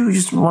 Would you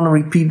just want to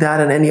repeat that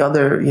and any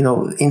other,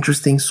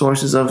 interesting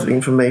sources of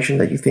information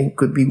that you think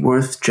could be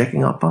worth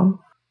checking up on?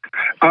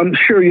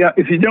 Sure, yeah.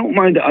 If you don't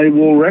mind, I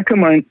will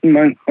recommend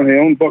my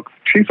own book,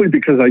 chiefly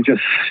because I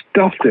just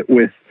stuffed it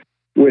with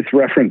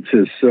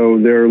references. So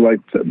there are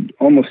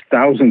almost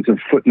thousands of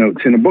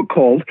footnotes in a book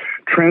called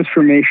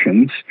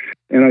Transformations,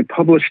 and I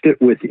published it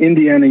with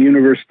Indiana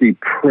University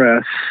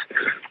Press.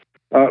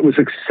 It was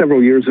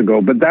several years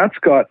ago, but that's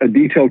got a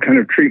detailed kind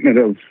of treatment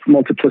of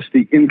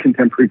multiplicity in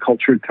contemporary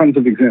culture, tons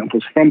of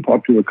examples from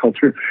popular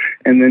culture,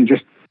 and then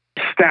just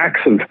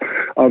stacks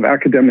of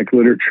academic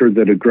literature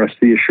that address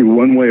the issue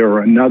one way or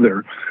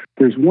another.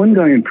 There's one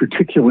guy in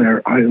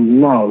particular I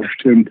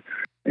loved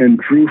and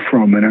drew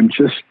from, and I'm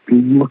just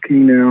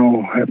looking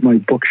now at my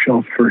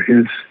bookshelf for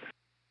his.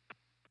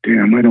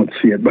 Damn, I don't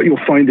see it, but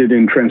you'll find it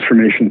in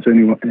Transformations.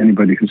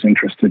 Anybody who's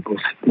interested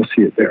will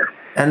see it there.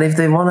 And if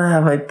they want to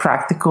have a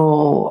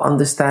practical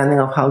understanding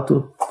of how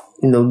to,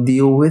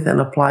 deal with and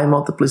apply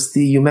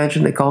multiplicity, you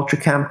mentioned a culture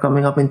camp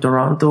coming up in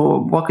Toronto.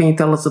 What can you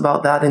tell us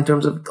about that in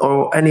terms of,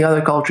 or any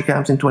other culture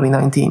camps in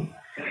 2019?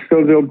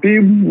 So there'll be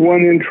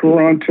one in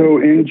Toronto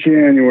in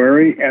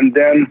January, and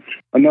then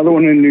another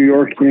one in New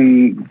York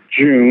in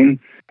June.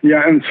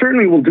 Yeah, and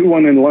certainly we'll do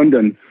one in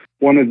London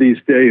one of these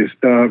days,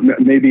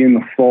 maybe in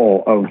the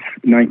fall of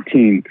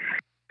 19.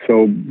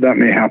 So that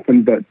may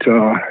happen, but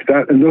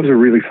those are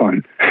really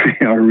fun.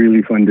 They are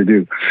really fun to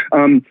do.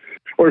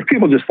 Or if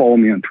people just follow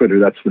me on Twitter,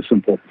 that's the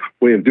simple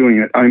way of doing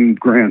it. I'm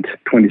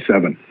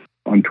Grant27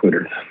 on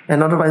Twitter.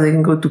 And otherwise, they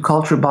can go to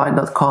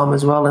culturebuy.com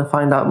as well and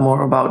find out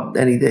more about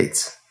any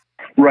dates.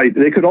 Right.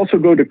 They could also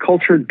go to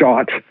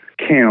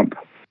culture.camp,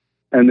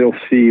 and they'll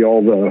see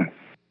all the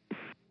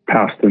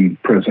past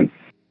and present,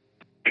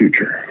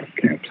 future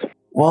camps.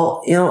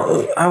 Well,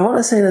 I want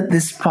to say that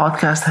this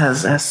podcast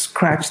has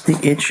scratched the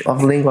itch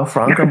of lingua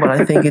franca, but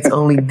I think it's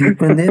only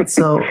deepened it.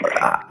 So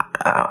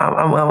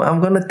I'm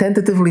going to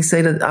tentatively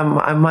say that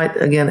I might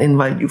again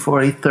invite you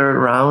for a third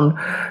round,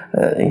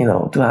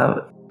 to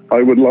have.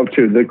 I would love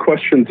to. The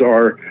questions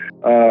are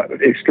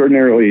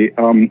extraordinarily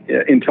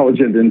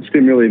intelligent and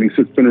stimulating.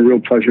 So it's been a real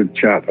pleasure to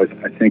chat.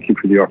 I thank you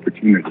for the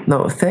opportunity.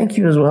 No, thank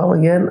you as well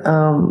again.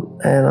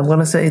 And I'm going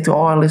to say to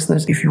all our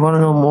listeners, if you want to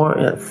know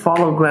more,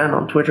 follow Grant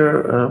on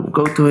Twitter,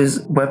 go to his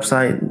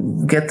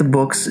website, get the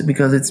books,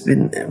 because it's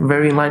been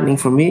very enlightening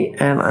for me,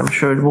 and I'm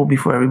sure it will be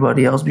for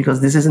everybody else,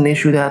 because this is an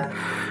issue that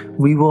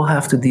we will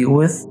have to deal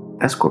with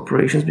as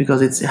corporations,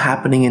 because it's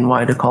happening in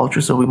wider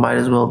culture, so we might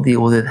as well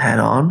deal with it head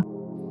on.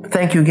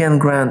 Thank you again,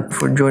 Grant,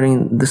 for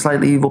joining the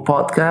Slightly Evil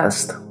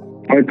podcast.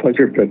 My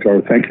pleasure,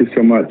 Petar. Thank you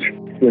so much.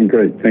 It's been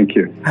great. Thank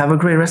you. Have a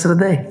great rest of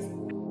the day.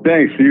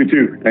 Thanks. You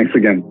too. Thanks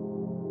again.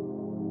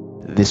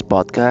 This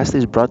podcast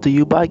is brought to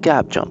you by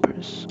Gap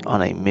Jumpers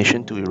on a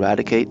mission to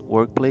eradicate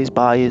workplace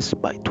bias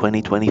by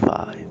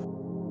 2025.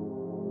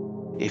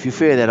 If you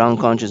fear that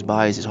unconscious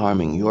bias is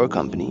harming your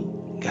company,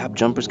 Gap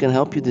Jumpers can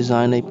help you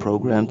design a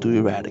program to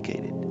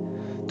eradicate it.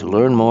 To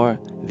learn more,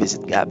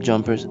 visit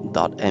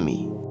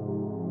gapjumpers.me.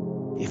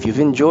 If you've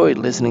enjoyed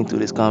listening to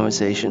this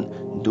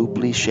conversation, do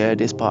please share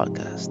this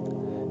podcast.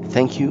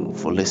 Thank you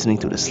for listening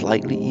to the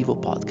Slightly Evil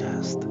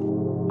podcast.